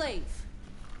as a slave.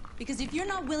 Because if you're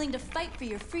not willing to fight for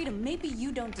your freedom, maybe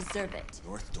you don't deserve it.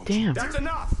 North, don't Damn. That's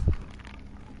enough!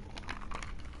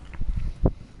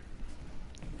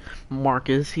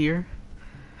 Marcus here.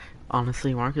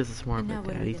 Honestly, Marcus is more of And a now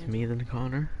what are daddy we to gonna me than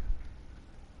Connor.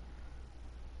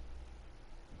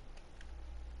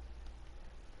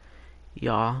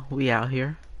 Y'all, we out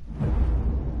here.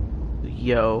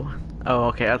 Yo. Oh,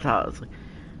 okay, that's how it was like.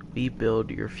 We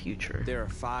build your future. There are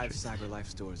 5 CyberLife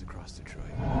stores across Detroit.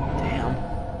 Damn.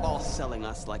 All selling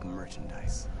us like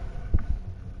merchandise.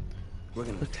 We're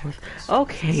gonna attack those.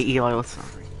 Okay, Eli, listen.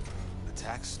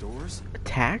 Attack stores?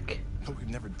 Attack? No, we've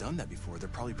never done that before. They're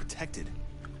probably protected.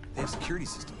 They have security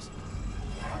systems.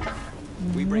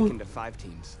 We break into 5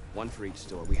 teams, 1 for each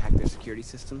store. We hack their security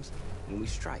systems, and we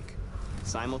strike.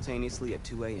 Simultaneously at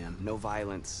 2 a.m. No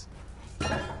violence.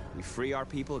 We free our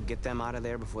people, get them out of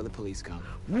there before the police come.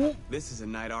 This is a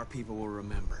night our people will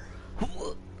remember.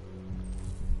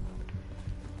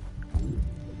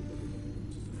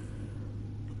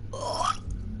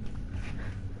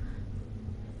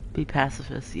 Be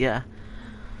pacifist, yeah.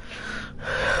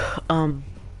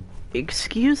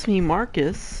 Excuse me,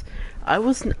 Marcus.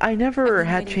 I never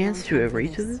had chance to agree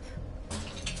to this.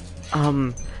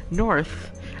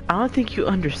 North, I don't think you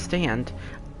understand.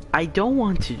 I don't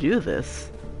want to do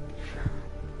this.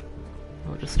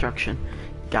 No destruction.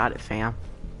 Got it, fam.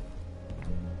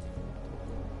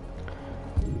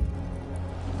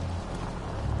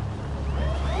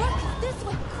 Marcus, this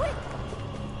way, quick!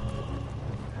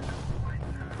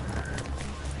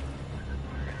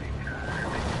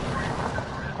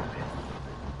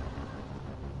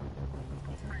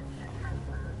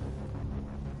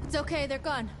 It's okay, they're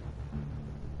gone.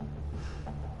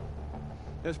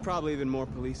 There's probably even more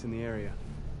police in the area.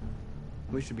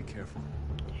 We should be careful.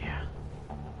 Yeah.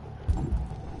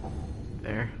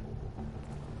 There.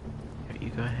 Here, you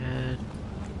go ahead.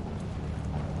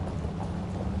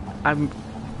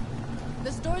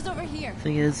 The store's over here.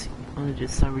 Thing is, I'm gonna do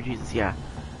Cyber Jesus, yeah.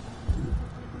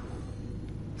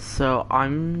 So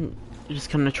I'm just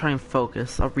gonna try and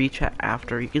focus. I'll reach out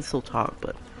after. You can still talk,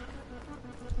 but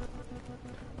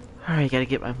alright, gotta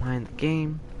get my mind in the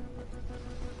game.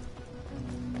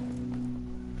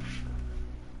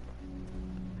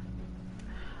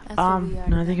 That's where we are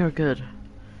No, I think we're good.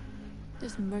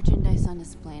 There's merchandise on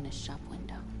display in a shop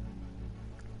window.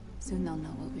 Soon they'll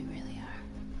know what we really are.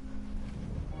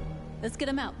 Let's get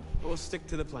them out. We'll stick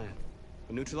to the plan.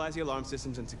 We'll neutralize the alarm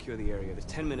systems and secure the area. There's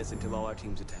 10 minutes until all our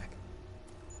teams attack.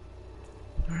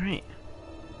 Alright.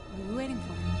 What are we waiting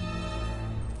for?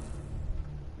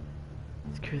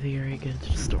 Secure the area, get into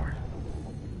the store.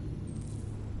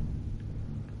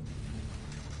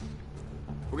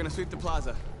 We're gonna sweep the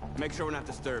plaza. Make sure we're not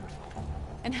disturbed.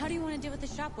 And how do you want to deal with the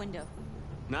shop window?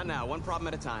 Not now, 1 problem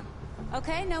at a time.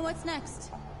 Okay, now what's next?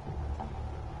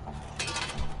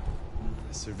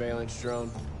 A surveillance drone.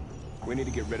 We need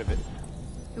to get rid of it.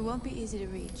 It won't be easy to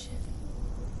reach.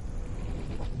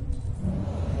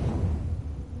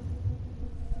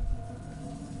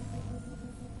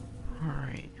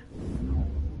 Alright.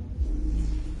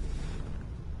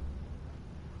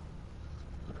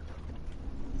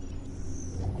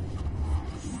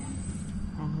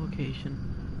 Wrong location.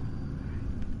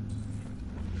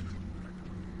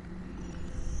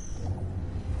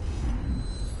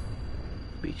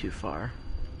 Be too far.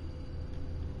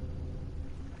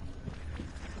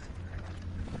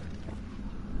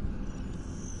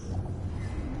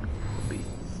 Be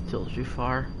still too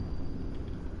far.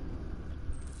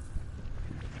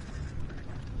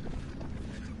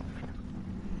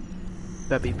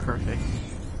 That'd be perfect.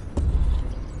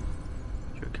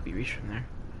 Sure, it could be reached from there.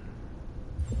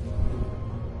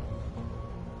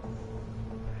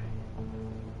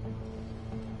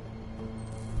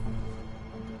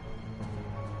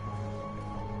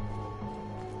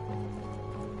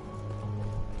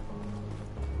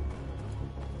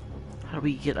 How do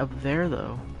we get up there,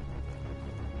 though?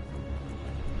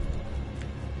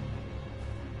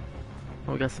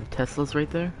 Oh, we got some Teslas right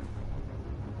there.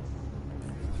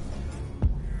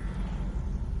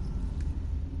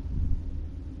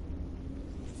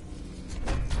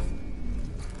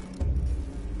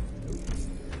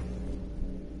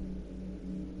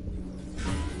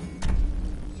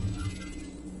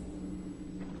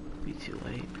 Be too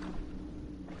late.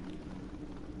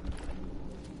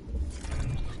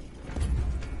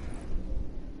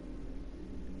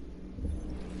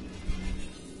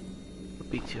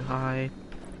 Be too high.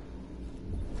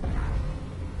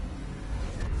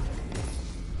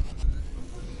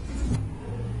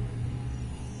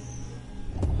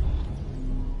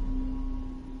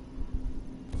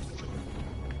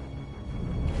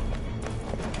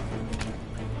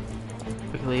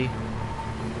 Quickly.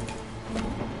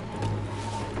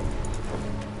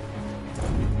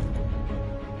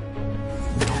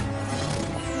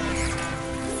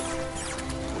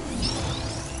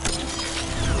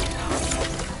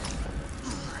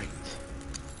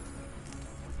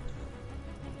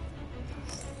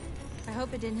 I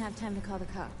hope it didn't have time to call the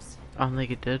cops. I don't think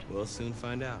it did. We'll soon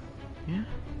find out. Yeah.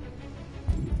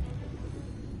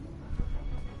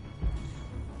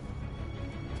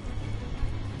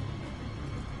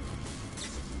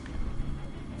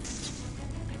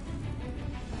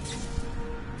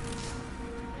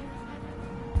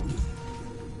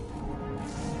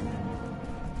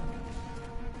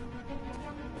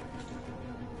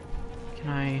 Can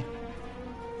I...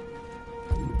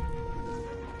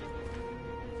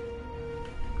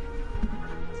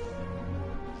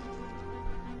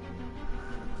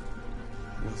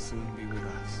 You'll soon be with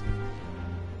us.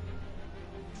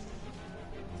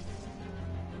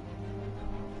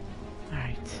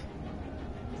 Alright.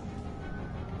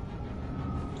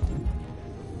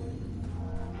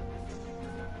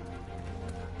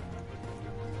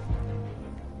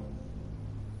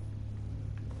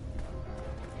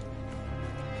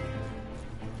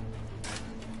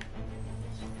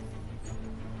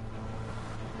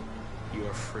 You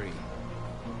are free.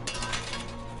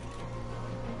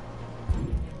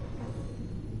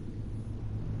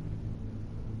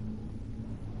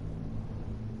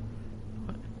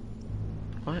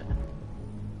 What?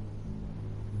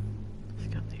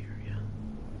 Scout the area.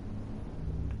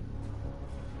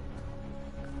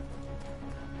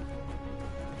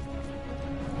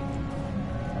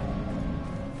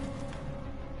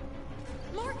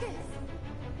 Marcus!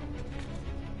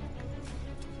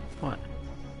 What?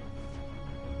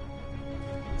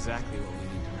 Exactly what we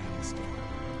need around the store.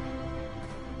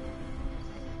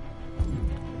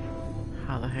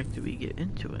 How the heck do we get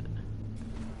into it?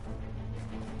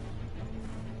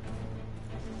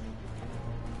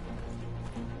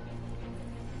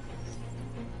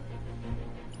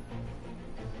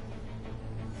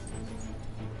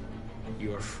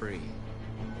 You are free.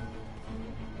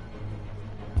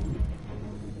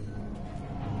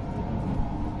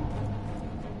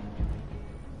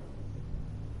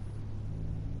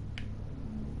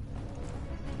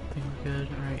 I think we're good.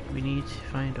 Alright, we need to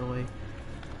find a way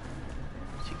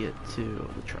to get to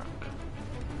the truck.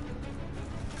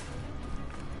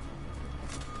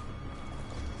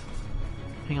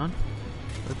 Hang on.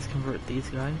 Let's convert these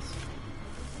guys.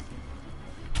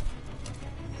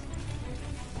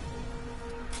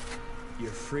 You're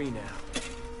free now.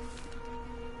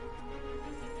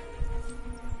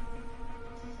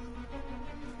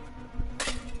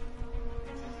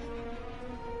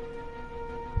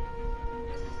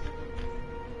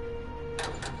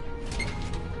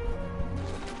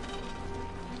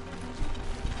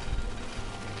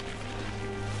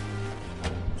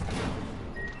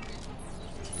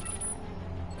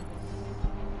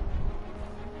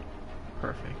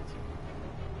 Perfect.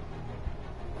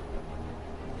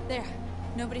 There.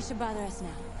 Nobody should bother us now.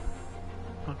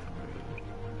 Okay.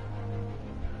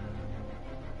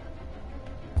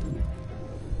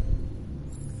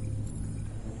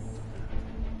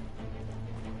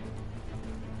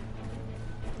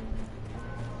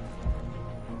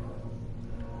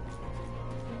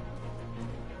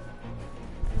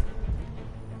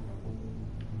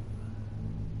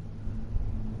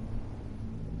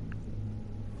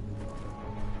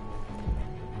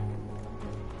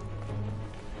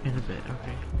 In a bit,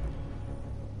 okay.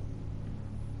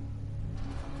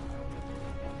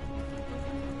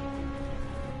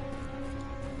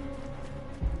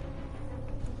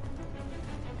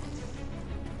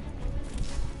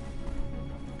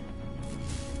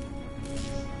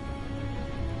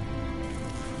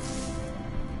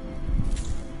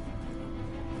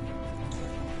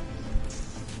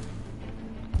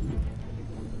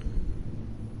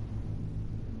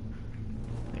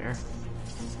 There.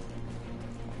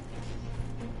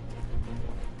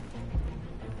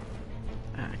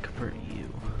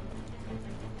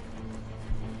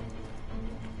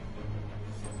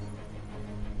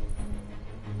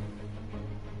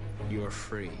 for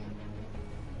free.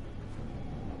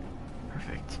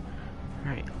 Perfect.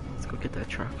 Alright, let's go get that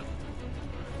truck.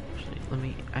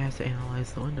 Actually, I have to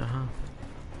analyze the window, huh?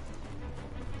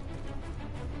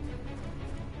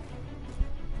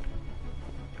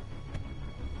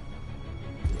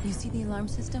 You see the alarm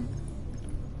system?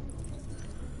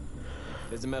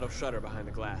 There's a metal shutter behind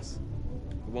the glass.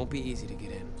 It won't be easy to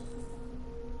get in.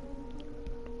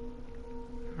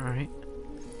 Alright.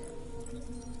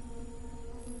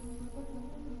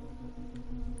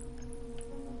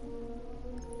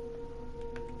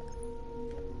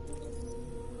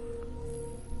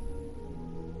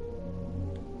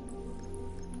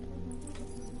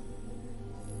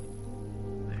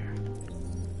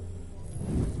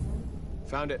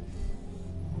 Found it.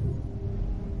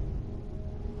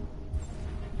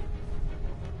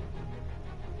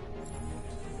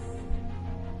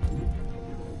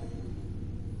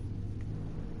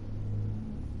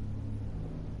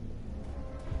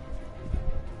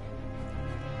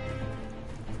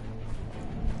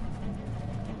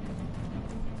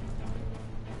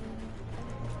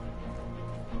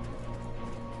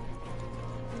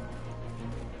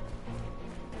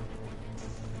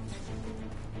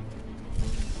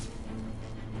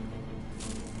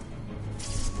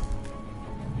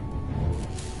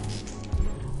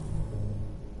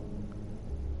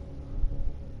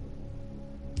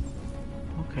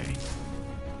 Okay.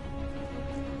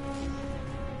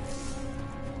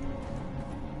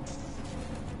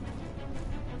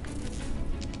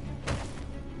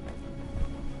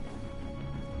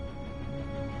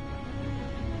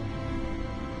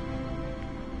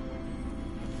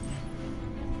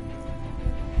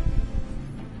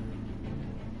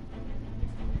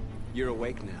 You're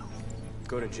awake now.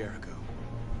 Go to Jericho.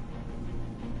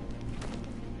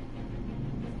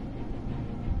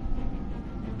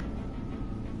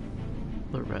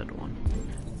 The red one.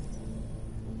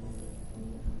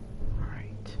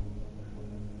 Alright.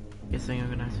 Guessing I'm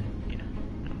gonna have to. Yeah,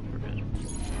 no, we're good.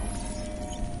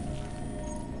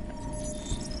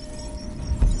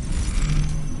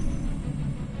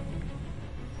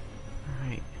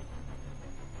 Alright.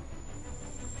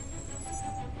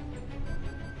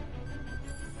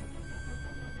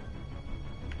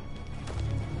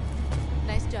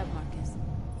 Nice job, Marcus.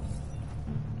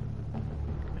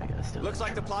 I guess Looks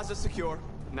like the plaza's secure.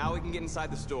 Now we can get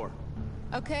inside the store.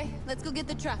 Okay, let's go get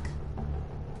the truck.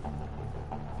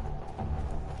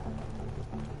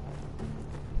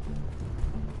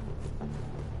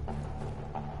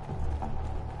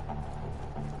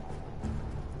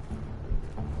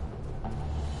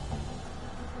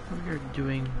 We're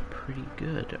doing pretty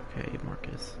good. Okay,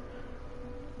 Marcus.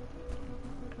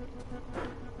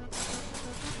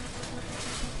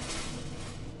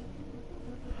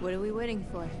 What are we waiting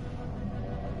for?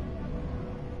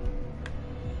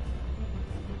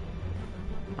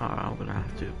 I'm gonna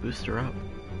have to boost her up.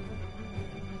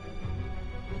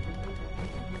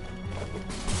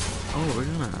 Oh, we're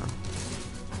gonna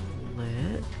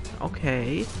lit.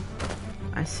 Okay,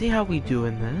 I see how we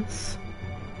doing this.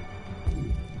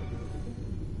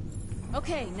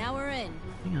 Okay, now we're in.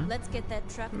 Hang on. Let's get that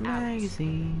truck out.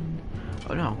 Magazine.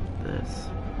 Oh no, this.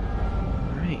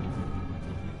 All right.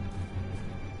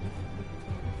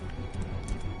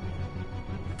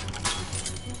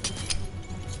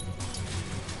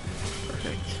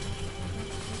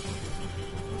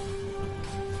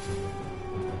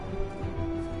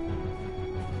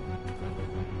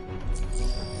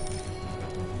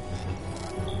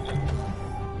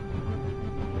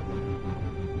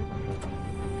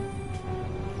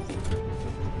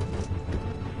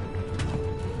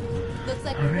 Looks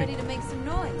like we're ready to make some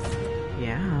noise.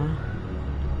 Yeah.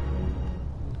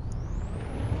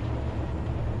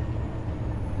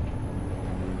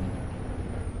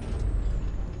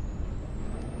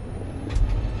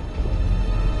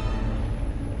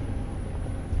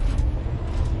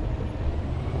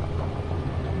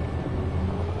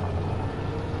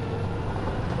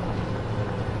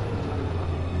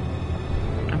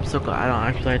 I'm so glad I don't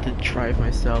actually have to drive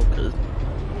myself because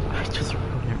I just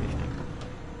ruined everything.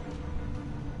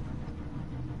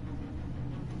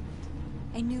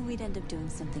 I knew we'd end up doing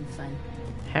something fun.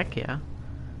 Heck yeah.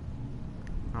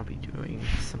 I'll be doing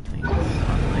something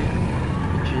fun later,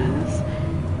 which is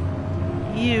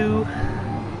you.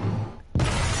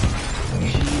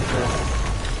 Jesus.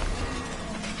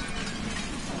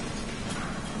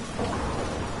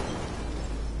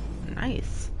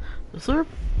 Nice. Those are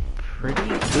pretty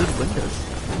good windows.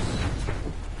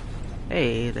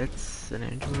 Hey, that's an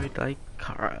android like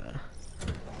Kara.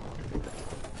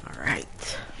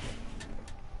 Alright.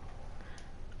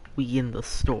 We in the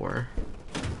store.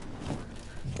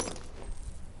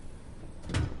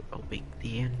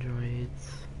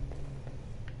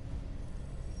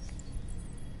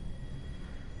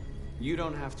 You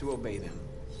don't have to obey them.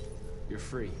 You're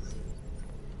free.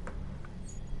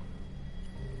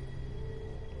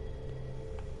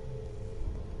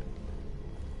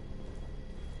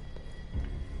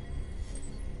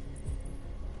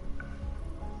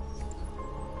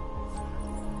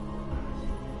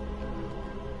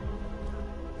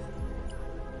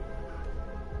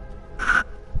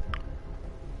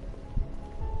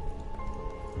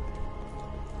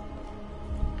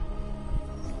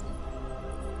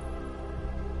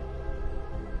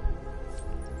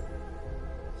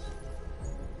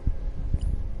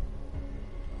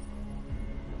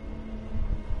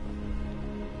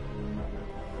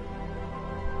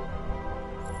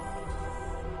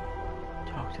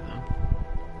 Talk to them.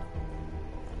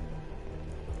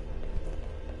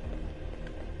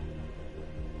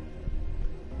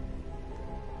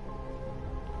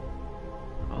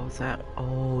 Oh, is that?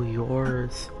 Oh,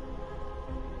 yours.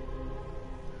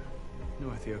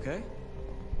 North, you okay?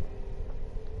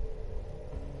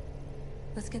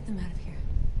 Let's get them out of here.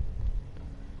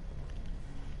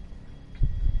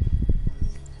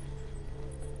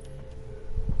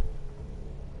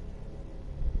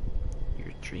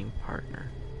 Your dream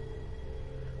partner.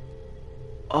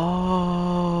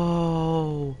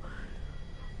 Oh,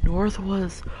 North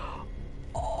was.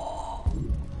 Oh,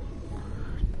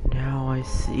 now I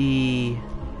see.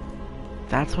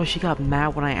 That's why she got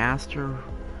mad when I asked her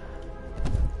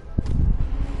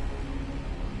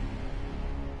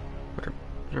what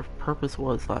her purpose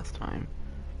was last time.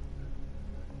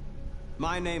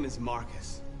 My name is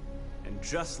Marcus, and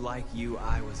just like you,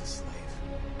 I was a slave.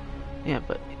 Yeah,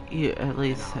 but you at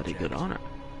least had a good honor.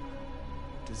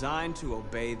 Designed to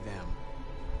obey them.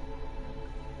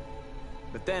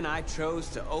 But then I chose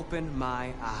to open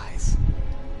my eyes.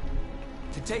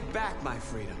 To take back my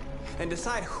freedom and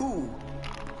decide who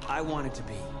I wanted to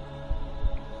be.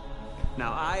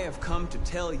 Now I have come to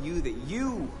tell you that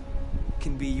you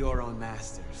can be your own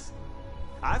masters.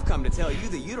 I've come to tell you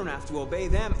that you don't have to obey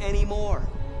them anymore.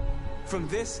 From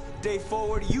this day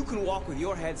forward, you can walk with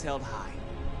your heads held high.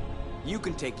 You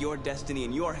can take your destiny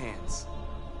in your hands.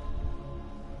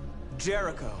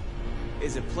 Jericho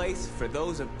is a place for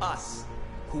those of us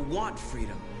who want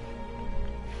freedom.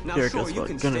 Now Jericho's sure, you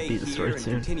can gonna stay be here destroyed and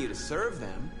soon. continue to serve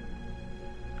them.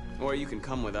 Or you can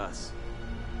come with us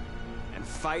and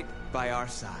fight by our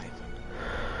side.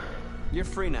 You're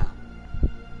free now.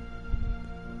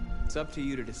 It's up to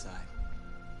you to decide.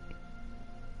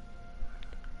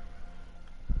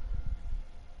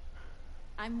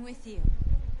 I'm with you.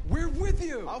 We're with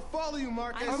you. I'll follow you,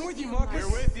 Marcus. I'm with you, Marcus.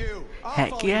 We're with you. I'll Heck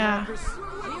follow yeah. You, Marcus.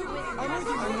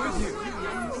 I'm with you.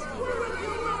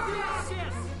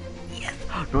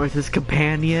 North's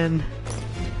companion.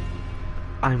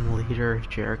 I'm leader of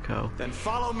Jericho. Then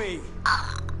follow me.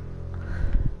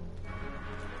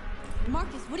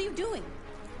 Marcus, what are you doing?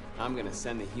 I'm gonna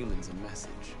send the humans a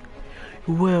message.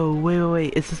 Whoa,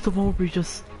 wait. Is this the one where we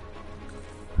just...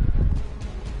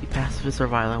 The pacifists are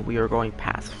violent, we are going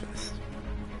pacifist.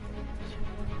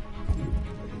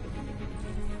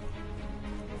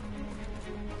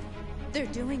 They're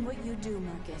doing what you do,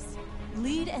 Marcus.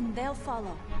 Lead and they'll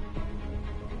follow.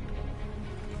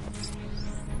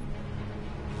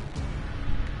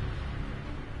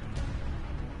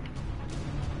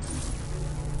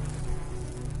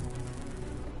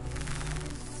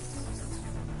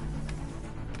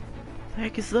 What the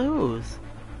heck is those?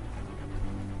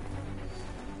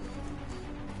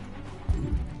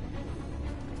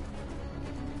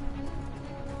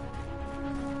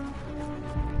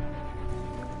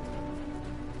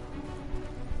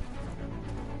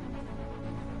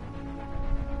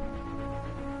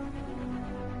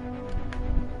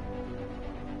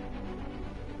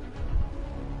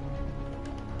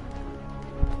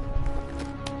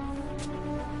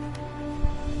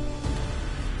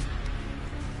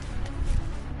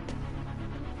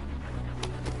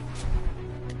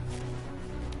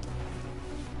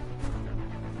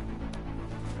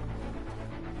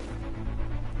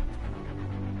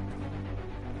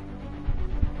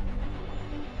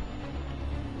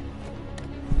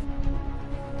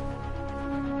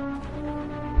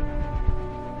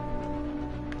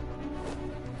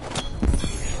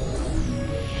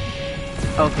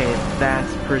 Okay,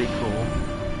 that's pretty cool.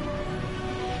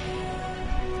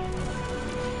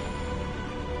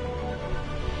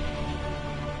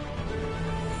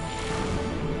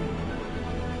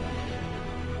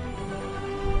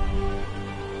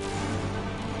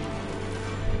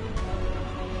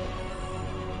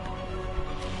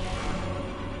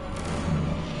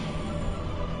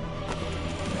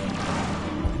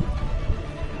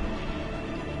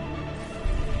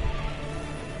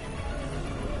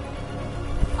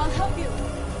 I'll help you.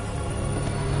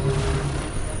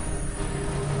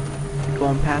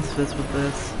 going pacifist with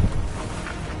this.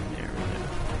 There we go.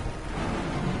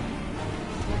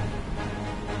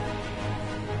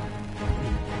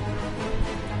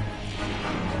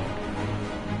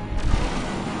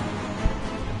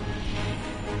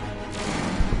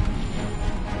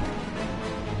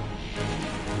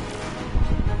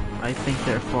 I think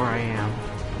therefore I am.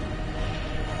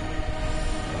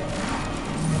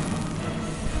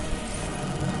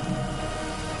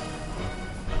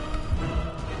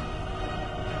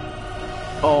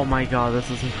 Oh my god, this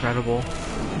is incredible.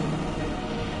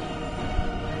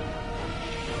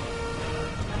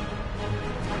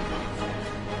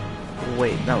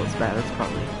 Wait, that was bad. That's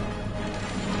probably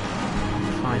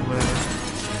fine, whatever.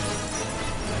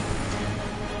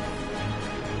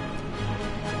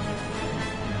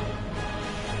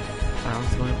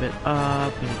 Balance going a bit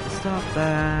up. We need to stop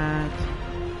that.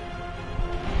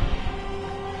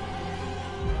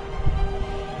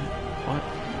 What?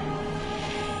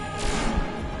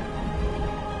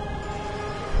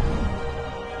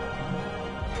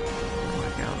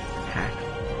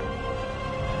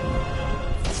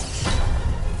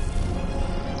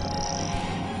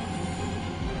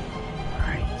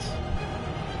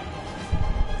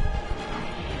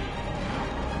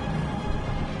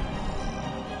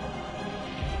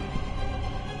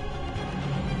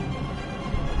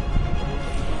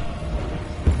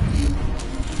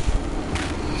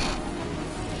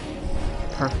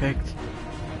 Perfect.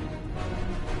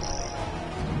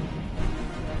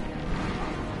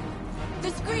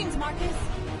 The screens, Marcus.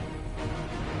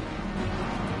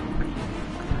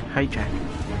 Hijack.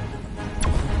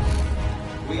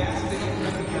 We ask that you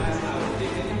recognize our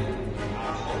dignity,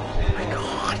 our hopes, and my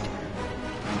God.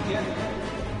 Together,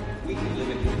 we can live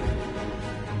in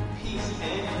peace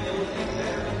and build a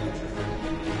better future for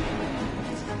humanity.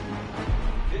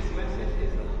 This message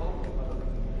is the hope of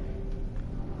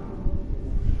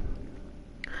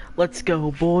Let's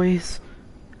go, boys.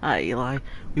 Hi, Eli.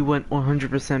 We went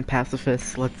 100%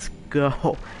 pacifist. Let's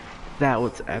go. That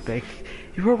was epic.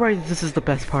 You were right, this is the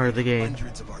best part of the game.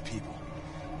 Hundreds of our people.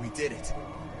 We did it.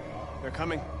 They're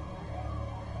coming.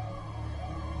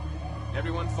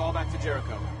 Everyone fall back to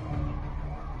Jericho.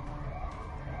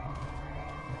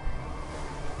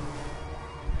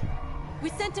 We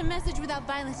sent a message without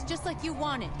violence, just like you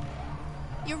wanted.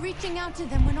 You're reaching out to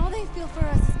them when all they feel for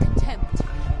us is contempt.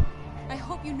 I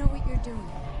hope you know what you're doing.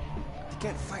 You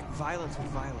can't fight violence with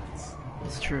violence.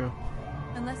 It's true.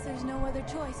 Unless there's no other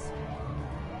choice.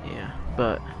 Yeah,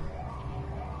 but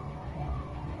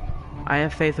I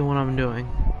have faith in what I'm doing.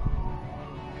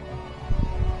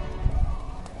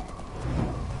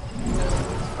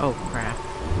 Oh crap.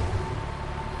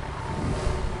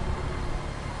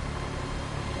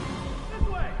 This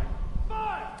way!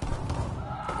 Fire!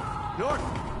 North!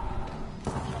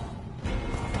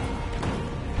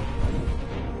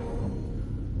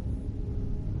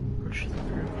 Push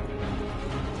through.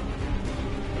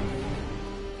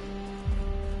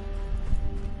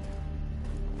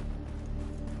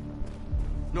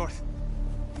 North.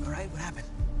 All right, what happened?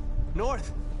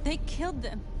 North. They killed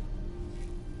them.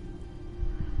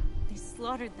 They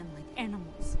slaughtered them like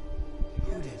animals.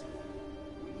 Who did?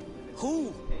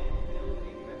 Who?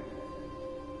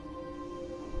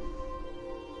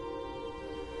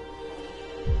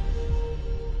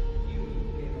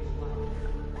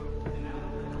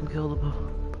 Don't kill the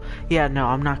Yeah, no,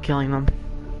 I'm not killing them.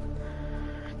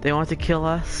 They want to kill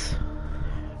us,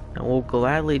 and we'll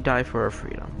gladly die for our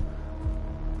freedom.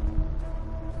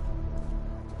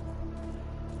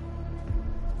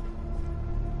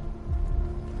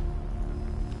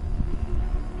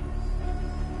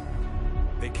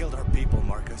 They killed our people,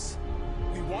 Marcus.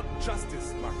 We want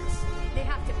justice, Marcus. They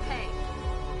have to pay.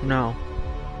 No.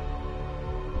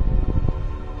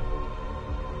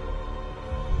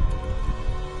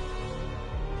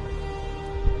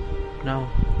 No.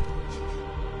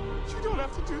 You don't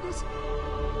have to do this.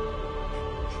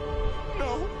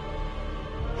 No.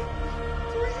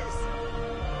 Please.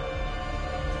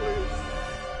 Please.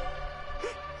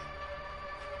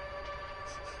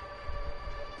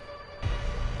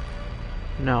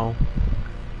 No.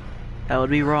 That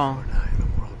would be wrong.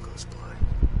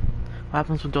 What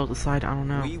happens when those decide? I don't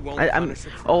know.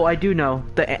 Oh, I do know.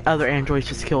 The other androids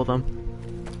just kill them.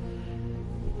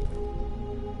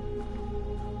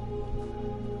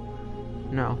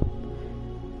 No.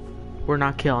 We're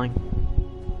not killing.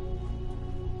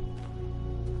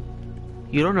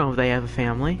 You don't know if they have a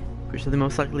family. Which they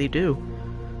most likely do.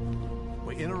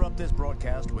 Wait, interrupt this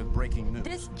broadcast with breaking news.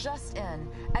 This just in.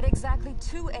 At exactly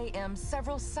 2 a.m.,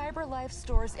 several CyberLife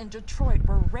stores in Detroit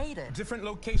were raided. Different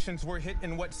locations were hit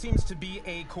in what seems to be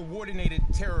a coordinated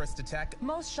terrorist attack.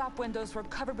 Most shop windows were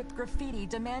covered with graffiti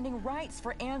demanding rights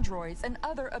for androids and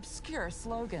other obscure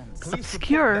slogans.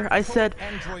 Obscure? I said,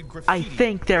 I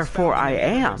think, therefore I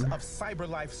am. Of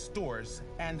CyberLife stores,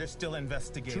 and they're still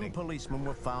investigating. 2 policemen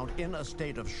were found in a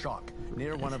state of shock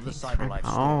near one of the CyberLife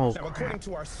stores. Now, according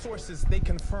to our sources, they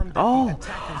confirmed that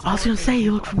I was gonna say,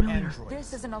 you look familiar.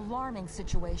 This is an alarming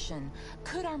situation.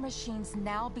 Could our machines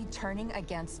now be turning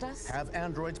against us? Have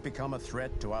androids become a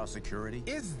threat to our security?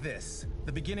 Is this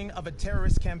the beginning of a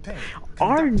terrorist campaign?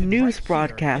 Are news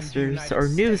broadcasters or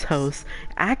news hosts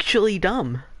actually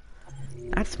dumb?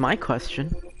 That's my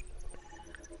question.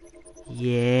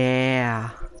 Yeah.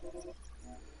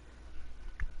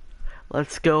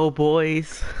 Let's go,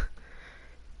 boys.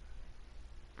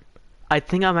 I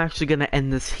think I'm actually gonna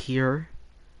end this here,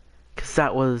 because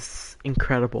that was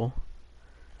incredible.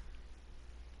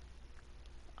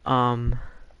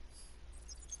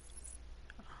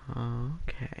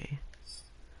 Okay.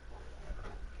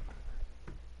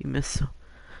 You miss.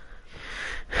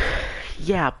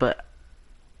 Yeah, but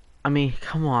I mean,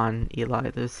 come on,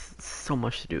 Eli. There's so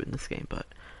much to do in this game, but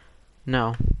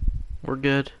no, we're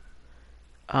good.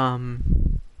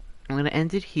 I'm gonna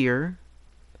end it here.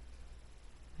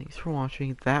 Thanks for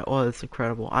watching. That was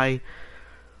incredible.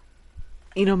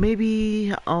 You know,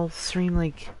 maybe I'll stream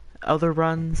like other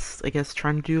runs, I guess,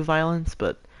 trying to do violence,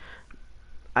 but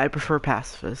I prefer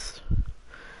pacifist.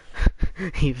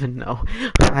 Even though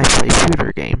I play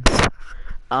shooter games.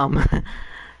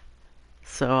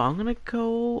 So I'm gonna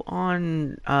go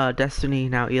on Destiny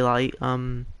now, Eli.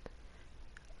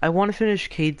 I want to finish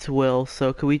Cade's Will,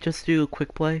 so could we just do a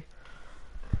quick play?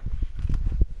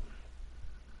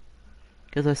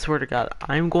 Because I swear to God,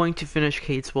 I'm going to finish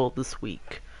Cade's Will this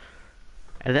week.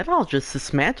 And then I'll just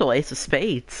dismantle Ace of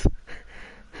Spades.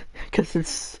 Because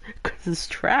it's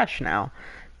trash now.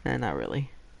 Nah, not really.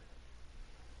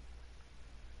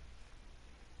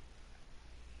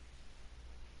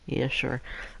 Yeah, sure.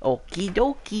 Okie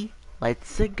dokie.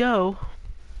 Let's go.